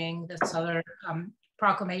acknowledging this other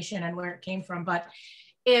proclamation and where it came from. But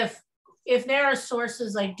if there are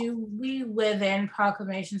sources, like, do we within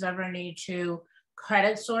proclamations ever need to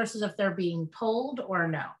credit sources if they're being pulled or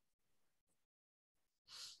no?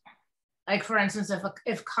 Like, for instance,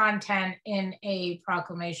 if content in a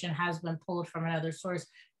proclamation has been pulled from another source,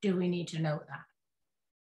 do we need to note that?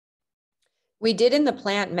 We did in the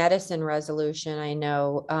plant medicine resolution. I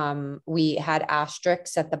know we had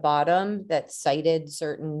asterisks at the bottom that cited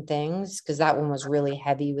certain things, because that one was really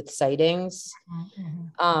heavy with citings.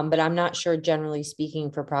 Mm-hmm. But I'm not sure, generally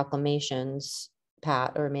speaking, for proclamations,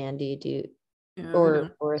 Pat or Mandy,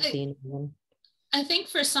 or Athena. I think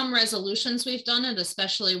for some resolutions we've done it,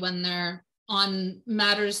 especially when they're on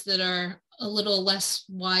matters that are a little less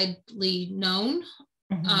widely known.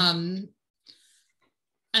 Mm-hmm.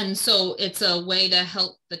 And so it's a way to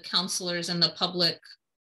help the counselors and the public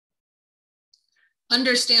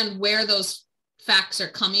understand where those facts are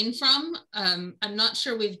coming from. I'm not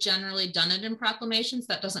sure we've generally done it in proclamations.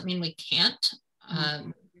 That doesn't mean we can't.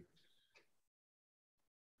 I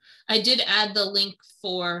did add the link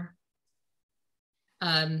for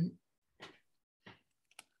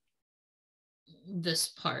this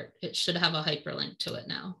part. It should have a hyperlink to it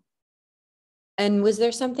now. And was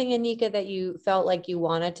there something, Anika, that you felt like you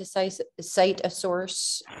wanted to cite a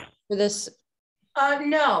source for this?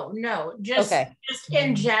 No, just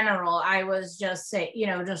in general. I was just saying,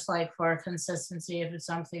 just like for consistency, if it's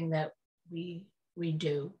something that we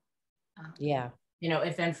do. Yeah.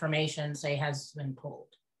 If information, say, has been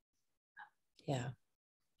pulled. Yeah.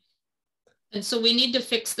 And so we need to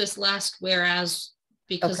fix this last whereas,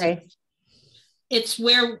 because it's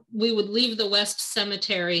where we would leave the West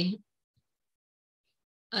Cemetery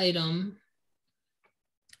item,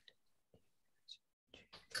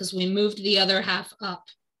 because we moved the other half up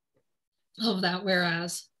of that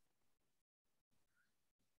whereas.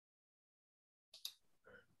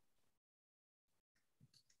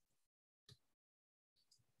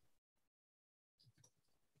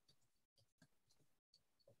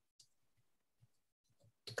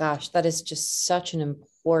 Gosh, that is just such an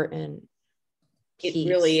important piece. It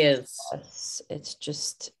really is. It's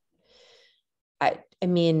just, I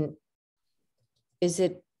mean, is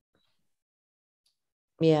it?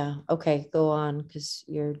 Yeah. Okay. Go on, because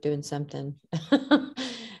you're doing something.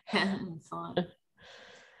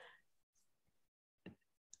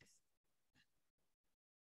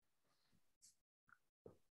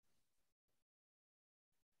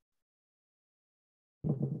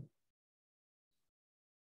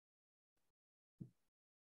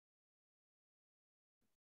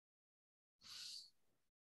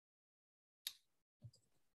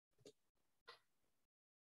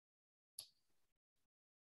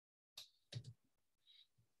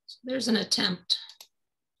 There's an attempt.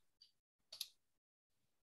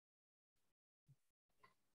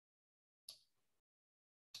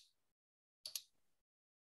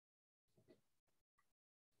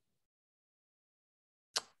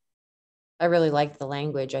 I really like the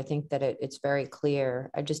language. I think that it's very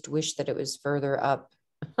clear. I just wish that it was further up.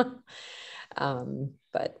 But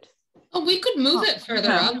oh, we could move it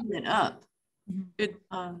further up. Move it up.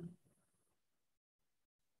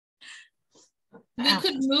 We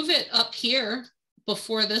could move it up here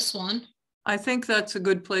before this one. I think that's a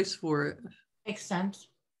good place for it. Makes sense.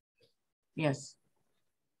 Yes.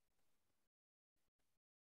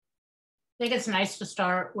 I think it's nice to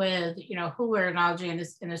start with, who we're acknowledging,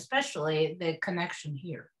 and especially the connection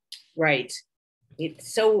here. Right.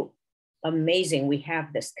 It's so amazing we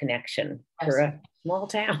have this connection for a small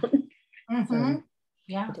town. Mm-hmm.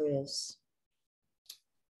 Yeah. it is.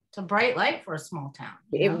 It's a bright light for a small town.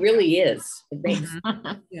 It really is. It makes,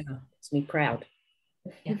 Yeah. makes me proud.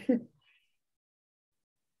 Yeah.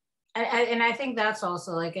 And I think that's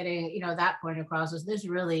also like getting, that point across is this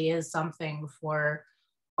really is something for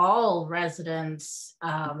all residents.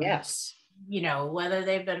 Yes. Whether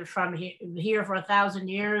they've been from here for 1,000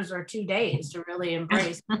 years or 2 days, to really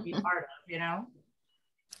embrace and be part of,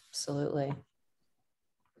 Absolutely.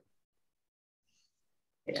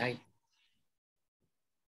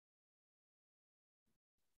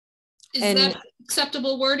 Is that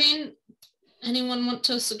acceptable wording? Anyone want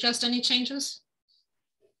to suggest any changes?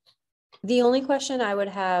 The only question I would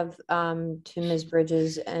have to Ms.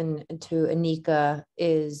 Bridges and to Anika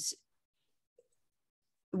is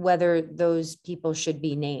whether those people should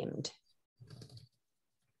be named.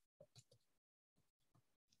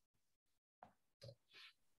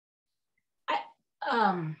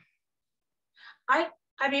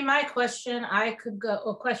 I mean, my question, I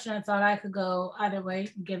thought I could go either way,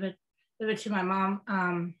 give it to my mom.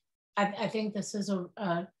 I think this is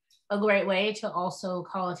a great way to also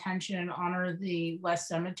call attention and honor the West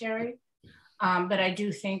Cemetery. But I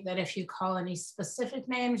do think that if you call any specific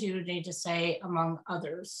names, you would need to say among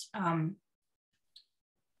others.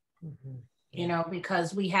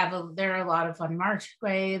 Because there are a lot of unmarked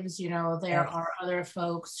graves, there are other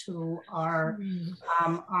folks who are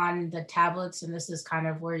on the tablets, and this is kind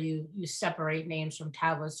of where you separate names from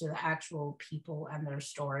tablets to the actual people and their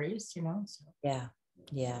stories, so.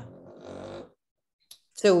 Yeah.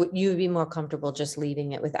 So you would be more comfortable just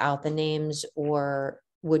leaving it without the names, or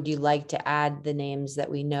would you like to add the names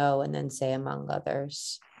that we know and then say among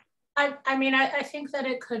others? I mean, I think that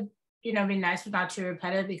it could, be nice but not too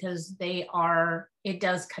repetitive, because it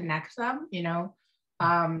does connect them,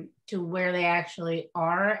 to where they actually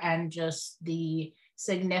are, and just the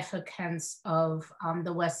significance of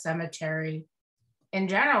the West Cemetery in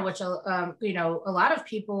general, which, a lot of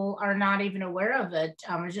people are not even aware of it.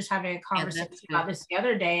 I was just having a conversation about this the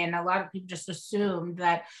other day, and a lot of people just assumed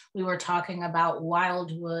that we were talking about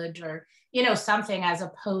Wildwood or, something, as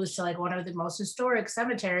opposed to like one of the most historic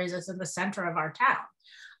cemeteries that's in the center of our town.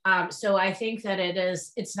 So I think that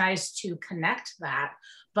it's nice to connect that,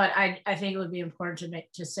 but I think it would be important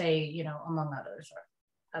to say, among others,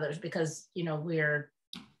 because, we're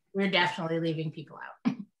definitely leaving people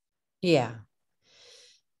out. Yeah.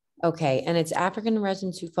 Okay. And it's African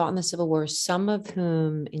residents who fought in the Civil War, some of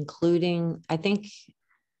whom, including, I think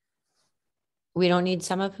we don't need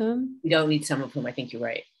some of whom. We don't need some of whom. I think you're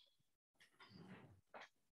right.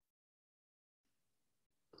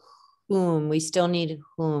 Whom, we still need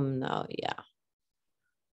whom though. Yeah.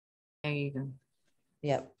 There you go.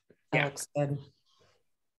 Yep. That looks good.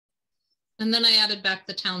 And then I added back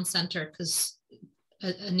the town center because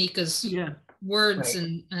Anika's words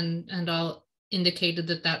and all indicated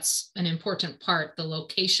that that's an important part. The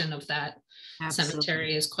location of that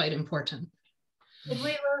cemetery is quite important. Did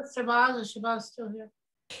we lose Shabazz? Is Shabazz still here?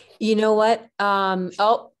 You know what?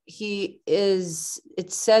 He is,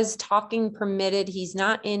 it says talking permitted. He's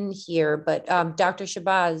not in here, but Dr.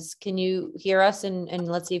 Shabazz, can you hear us? And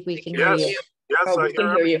let's see if we can hear you. Yes, Oh, I we can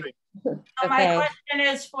hear hear you. everything. So my question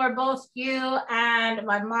is for both you and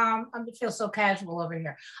my mom. I feel so casual over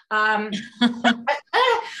here.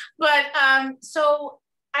 So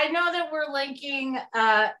I know that we're linking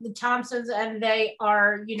the Thompsons, and they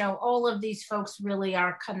are, you know, all of these folks really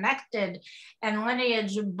are connected and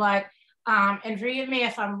lineage, but and forgive me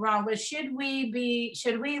if I'm wrong, but should we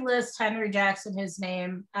list Henry Jackson, his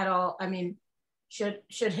name at all? I mean, should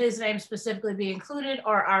his name specifically be included,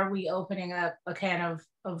 or are we opening up a can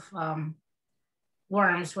of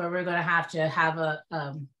worms where we're going to have a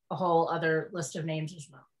whole other list of names as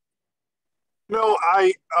well? No,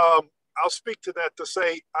 I'll speak to that to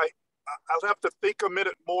say I'll have to think a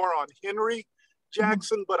minute more on Henry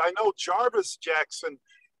Jackson, but I know Jarvis Jackson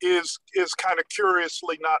is kind of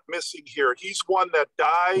curiously not missing here. He's one that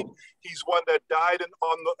died. He's one that died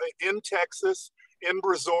in Texas, in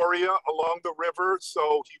Brazoria along the river.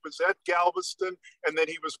 So he was at Galveston, and then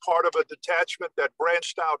he was part of a detachment that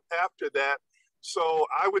branched out after that. So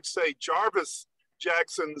I would say Jarvis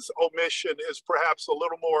Jackson's omission is perhaps a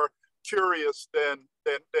little more curious than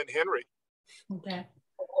Henry. Okay.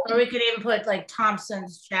 Or we could even put like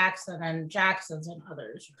Thompson's, Jackson, and Jackson's and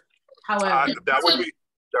others. However, that would be,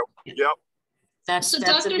 yep. So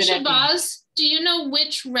Dr. Shabazz, do you know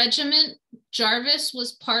which regiment Jarvis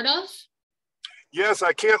was part of? Yes,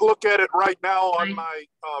 I can't look at it right now on my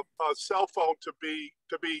cell phone to be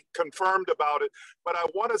confirmed about it, but I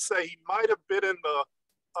want to say he might have been in the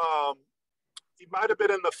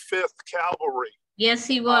 5th Cavalry. Yes,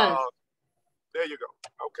 he was. There you go.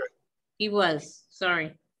 Okay. He was.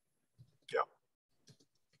 Sorry. Yeah.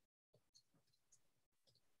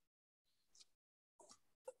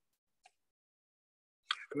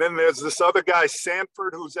 And then there's this other guy,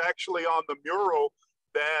 Sanford, who's actually on the mural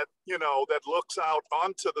that, you know, that looks out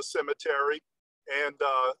onto the cemetery. And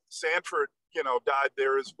Sanford, you know, died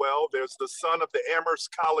there as well. There's the son of the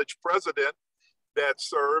Amherst College president that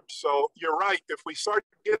served. So you're right. If we start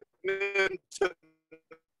getting into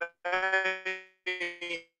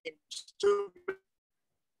names, too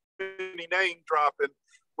many name dropping,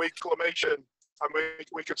 reclamation, I mean,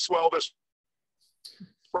 we could swell this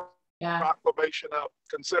proclamation up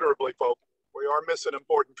considerably, folks. We are missing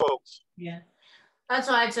important folks. Yeah, that's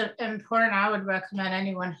why it's important. I would recommend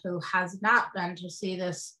anyone who has not been to see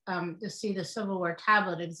this, to see the Civil War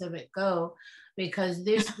tablet exhibit go, because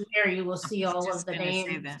this year you will see all of the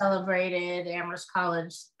names celebrated, Amherst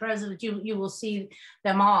College president, you will see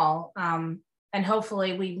them all. And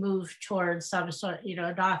hopefully we move towards some sort, you know,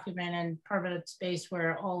 a document and permanent space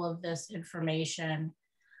where all of this information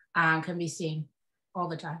can be seen all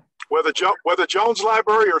the time. Whether Jones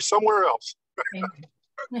Library or somewhere else. Yeah.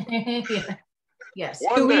 Yes.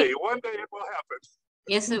 One day it will happen.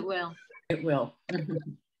 Yes, it will. It will.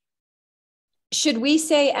 Should we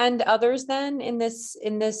say and others then in the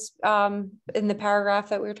paragraph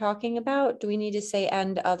that we're talking about? Do we need to say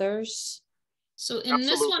and others? So in Absolutely.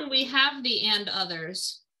 This one, we have the and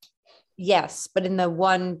others. Yes, but in the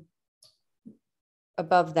one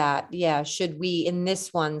above that, yeah, should we in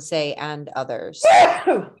this one say and others?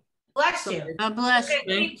 Bless you. God bless you.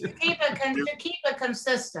 To keep it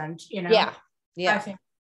consistent, you know. Yeah. Yeah. I think.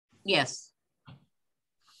 Yes.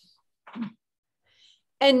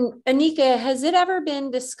 And Anika, has it ever been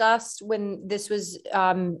discussed when this was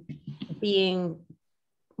being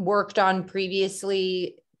worked on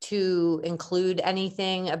previously to include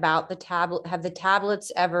anything about the tablet? Have the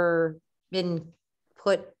tablets ever been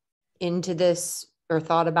put into this or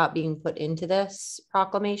thought about being put into this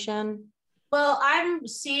proclamation? Well, I'm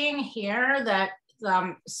seeing here that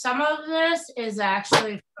some of this is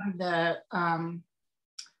actually from the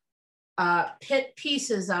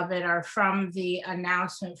pieces of it are from the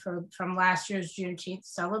announcement from last year's Juneteenth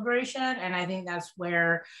celebration. And I think that's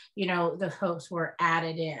where, you know, the folks were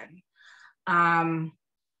added in. And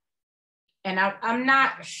I'm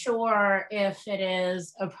not sure if it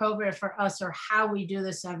is appropriate for us or how we do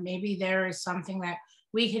this. Maybe there is something that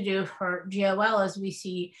we could do for GOL, as we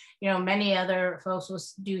see, you know, many other folks will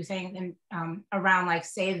do things and around like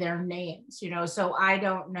say their names, you know. So I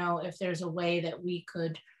don't know if there's a way that we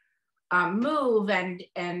could move and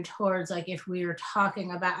towards like if we were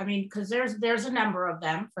talking about, I mean, because there's a number of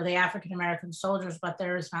them for the African-American soldiers, but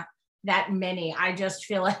there's not that many. I just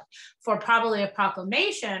feel like for probably a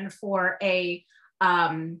proclamation for a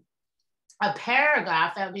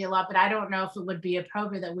paragraph, that would be a lot, but I don't know if it would be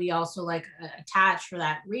appropriate that we also like attach for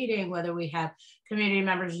that reading, whether we have community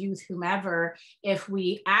members, youth, whomever, if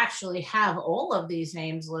we actually have all of these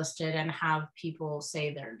names listed and have people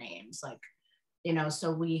say their names, like, you know,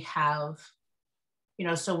 so we have, you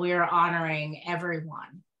know, so we're honoring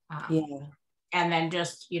everyone. Yeah. then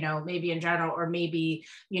just, maybe in general, or maybe,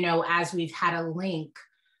 as we've had a link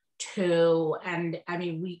to, and I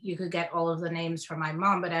mean, you could get all of the names from my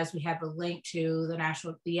mom, but as we have a link to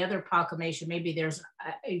the other proclamation, maybe there's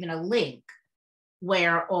even a link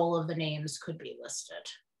where all of the names could be listed.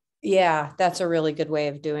 Yeah, that's a really good way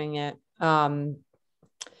of doing it.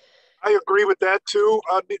 I agree with that too.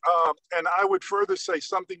 And I would further say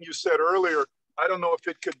something you said earlier. I don't know if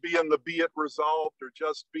it could be in the Be It Resolved or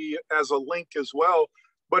just be as a link as well,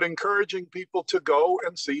 but encouraging people to go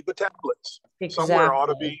and see the tablets. Exactly. Somewhere ought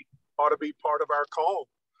to be part of our call.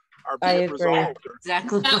 Our Be It Resolved.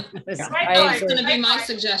 Exactly. It's going to be my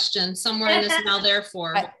suggestion, somewhere in this now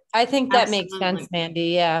therefore. I think that makes sense,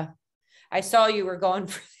 Mandy. Yeah. I saw you were going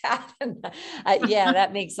for that. And, yeah,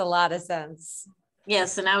 that makes a lot of sense.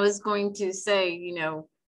 Yes, and I was going to say,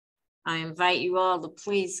 I invite you all to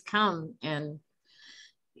please come, and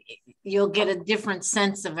you'll get a different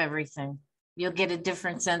sense of everything. You'll get a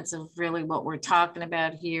different sense of really what we're talking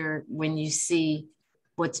about here when you see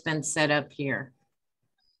what's been set up here.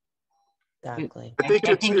 Exactly. I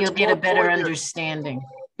think you'll get a better understanding.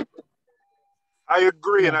 I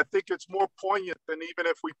agree. And I think it's more poignant than even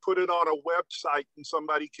if we put it on a website and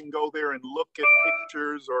somebody can go there and look at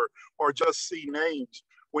pictures or just see names.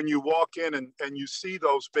 When you walk in and you see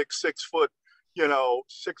those big 6 foot,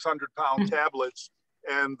 600-pound tablets,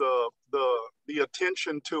 and the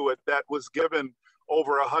attention to it that was given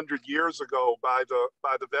over 100 years ago by the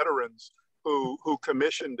veterans who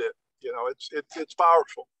commissioned it, it's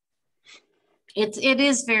powerful. It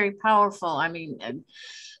is very powerful. I mean,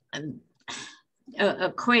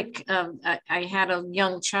 a quick, I had a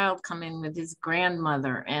young child come in with his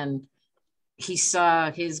grandmother, and he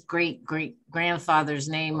saw his great-great-grandfather's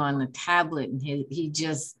name on the tablet, and he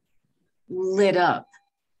just lit up.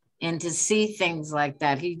 And to see things like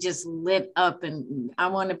that, he just lit up. And I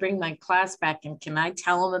want to bring my class back, and can I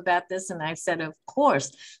tell him about this? And I said, of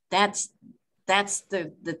course. That's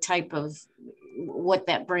the type of what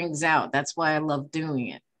that brings out. That's why I love doing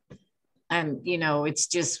it. And, it's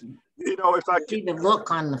just, if I see the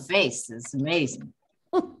look on the face is amazing.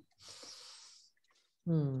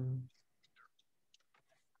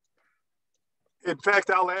 In fact,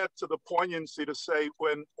 I'll add to the poignancy to say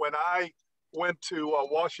when I went to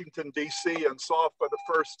Washington, D.C. and saw for the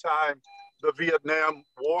first time the Vietnam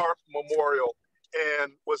War Memorial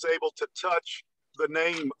and was able to touch the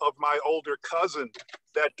name of my older cousin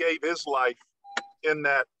that gave his life in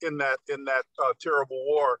that terrible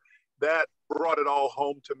war, that brought it all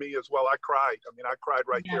home to me as well. I cried. I mean, I cried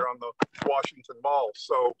right there on the Washington Mall.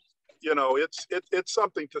 So, it's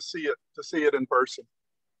something to see it in person.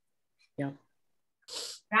 Yeah.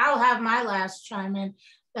 I'll have my last chime in.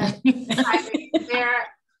 I think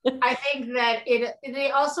that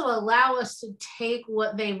they also allow us to take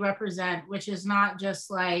what they represent, which is not just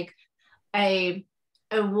like a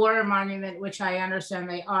war monument, which I understand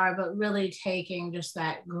they are, but really taking just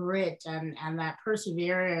that grit and that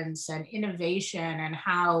perseverance and innovation, and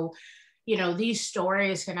how, these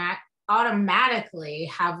stories can automatically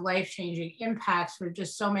have life-changing impacts for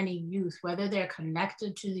just so many youth, whether they're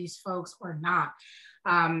connected to these folks or not.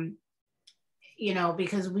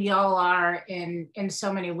 Because we all are in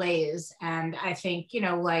so many ways. And I think,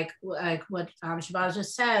 like what Shabazz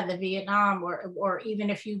just said, the Vietnam, or even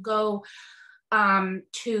if you go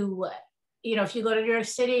if you go to New York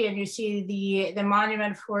City and you see the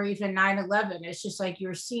monument for even 9/11, it's just like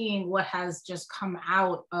you're seeing what has just come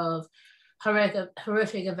out of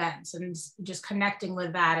horrific events, and just connecting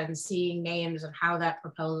with that and seeing names and how that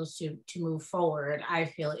propels to move forward, I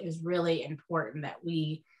feel is really important that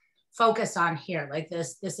we focus on here. Like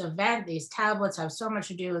this event, these tablets have so much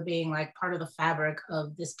to do with being like part of the fabric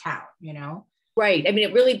of this town, Right. I mean,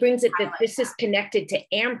 it really brings it that this is connected to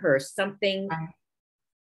Amherst, something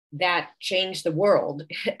that changed the world.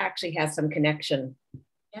 It actually has some connection.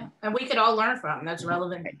 Yeah, and we could all learn from. That's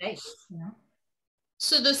relevant today.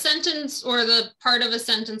 So the sentence, or the part of a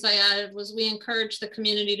sentence I added, was we encourage the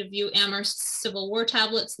community to view Amherst's Civil War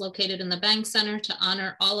tablets located in the Bank Center to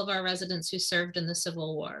honor all of our residents who served in the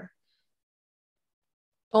Civil War.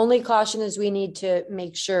 Only caution is we need to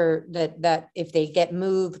make sure that if they get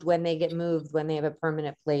moved, when they have a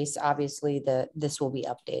permanent place, obviously this will be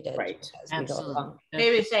updated. Right. Absolutely.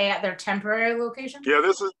 Maybe say at their temporary location. Yeah,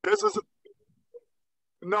 this is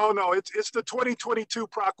no, it's the 2022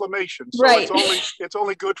 proclamation. So right. It's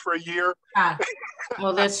only good for a year.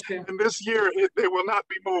 Well, that's true. And this year they will not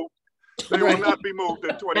be moved. They will not be moved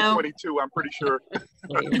in 2022. No. I'm pretty sure.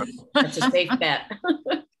 That's a safe bet.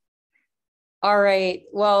 All right.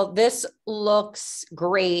 Well, this looks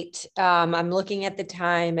great. I'm looking at the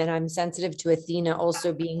time and I'm sensitive to Athena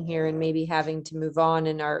also being here and maybe having to move on,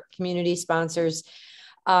 and our community sponsors.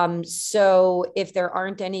 So if there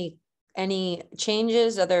aren't any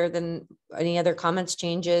changes other than any other comments,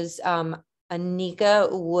 changes, Anika,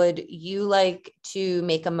 would you like to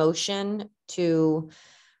make a motion to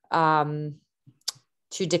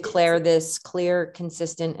declare this clear,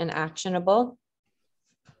 consistent, and actionable?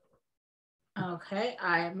 Okay,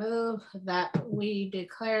 I move that we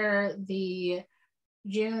declare the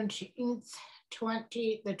Juneteenth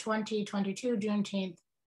 2022 Juneteenth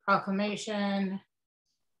proclamation.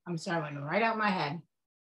 I'm sorry, I'm going to write out my head.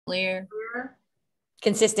 Clear,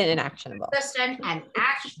 consistent, and actionable. Consistent and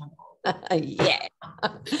actionable. Yeah.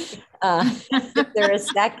 Is there a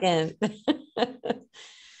second?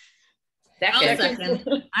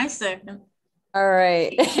 Second. I second. All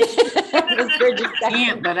right. I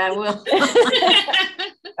can't, but I will.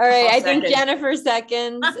 All right. I'll I think second. Jennifer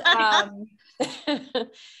seconds.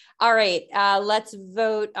 All right. Let's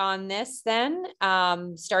vote on this then.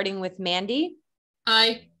 Starting with Mandy.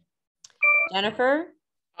 Aye. Jennifer.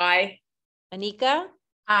 Aye. Anika.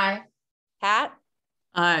 Aye. Pat.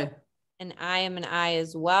 Aye. And I am an aye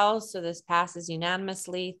as well. So this passes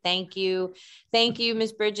unanimously. Thank you. Thank you,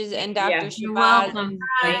 Ms. Bridges and Dr. Yeah. Shabazz. You're welcome.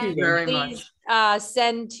 Thank you very Please much.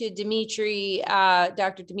 send to Dimitri,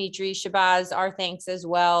 Dr. Dimitri Shabazz, our thanks as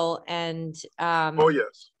well. And Oh,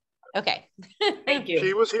 yes. okay. Thank you.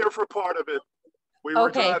 She was here for part of it. We were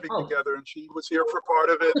Okay. driving together and she was here for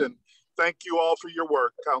part of it. And thank you all for your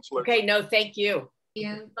work, counselors. Okay, no, thank you.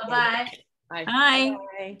 Bye-bye. Bye. Aye.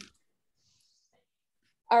 Bye.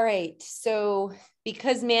 All right, so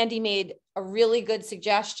because Mandy made a really good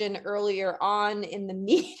suggestion earlier on in the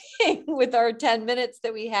meeting with our 10 minutes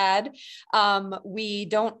that we had, we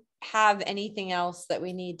don't have anything else that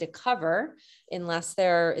we need to cover unless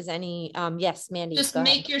there is any, yes, Mandy. Just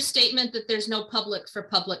make your statement that there's no public for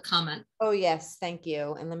public comment. Oh, yes, thank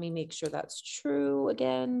you. And let me make sure that's true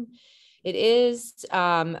again. It is.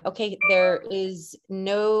 Okay, there are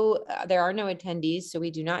no attendees, so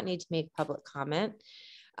we do not need to make public comment.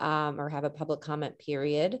 Or have a public comment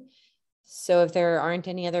period. So if there aren't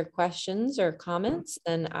any other questions or comments,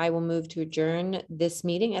 then I will move to adjourn this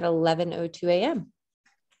meeting at 11:02 a.m.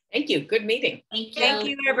 Thank you. Good meeting. Thank you. Thank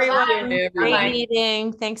you, everyone. Bye. Great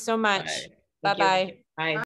meeting. Thanks so much. Bye. Bye-bye. Bye.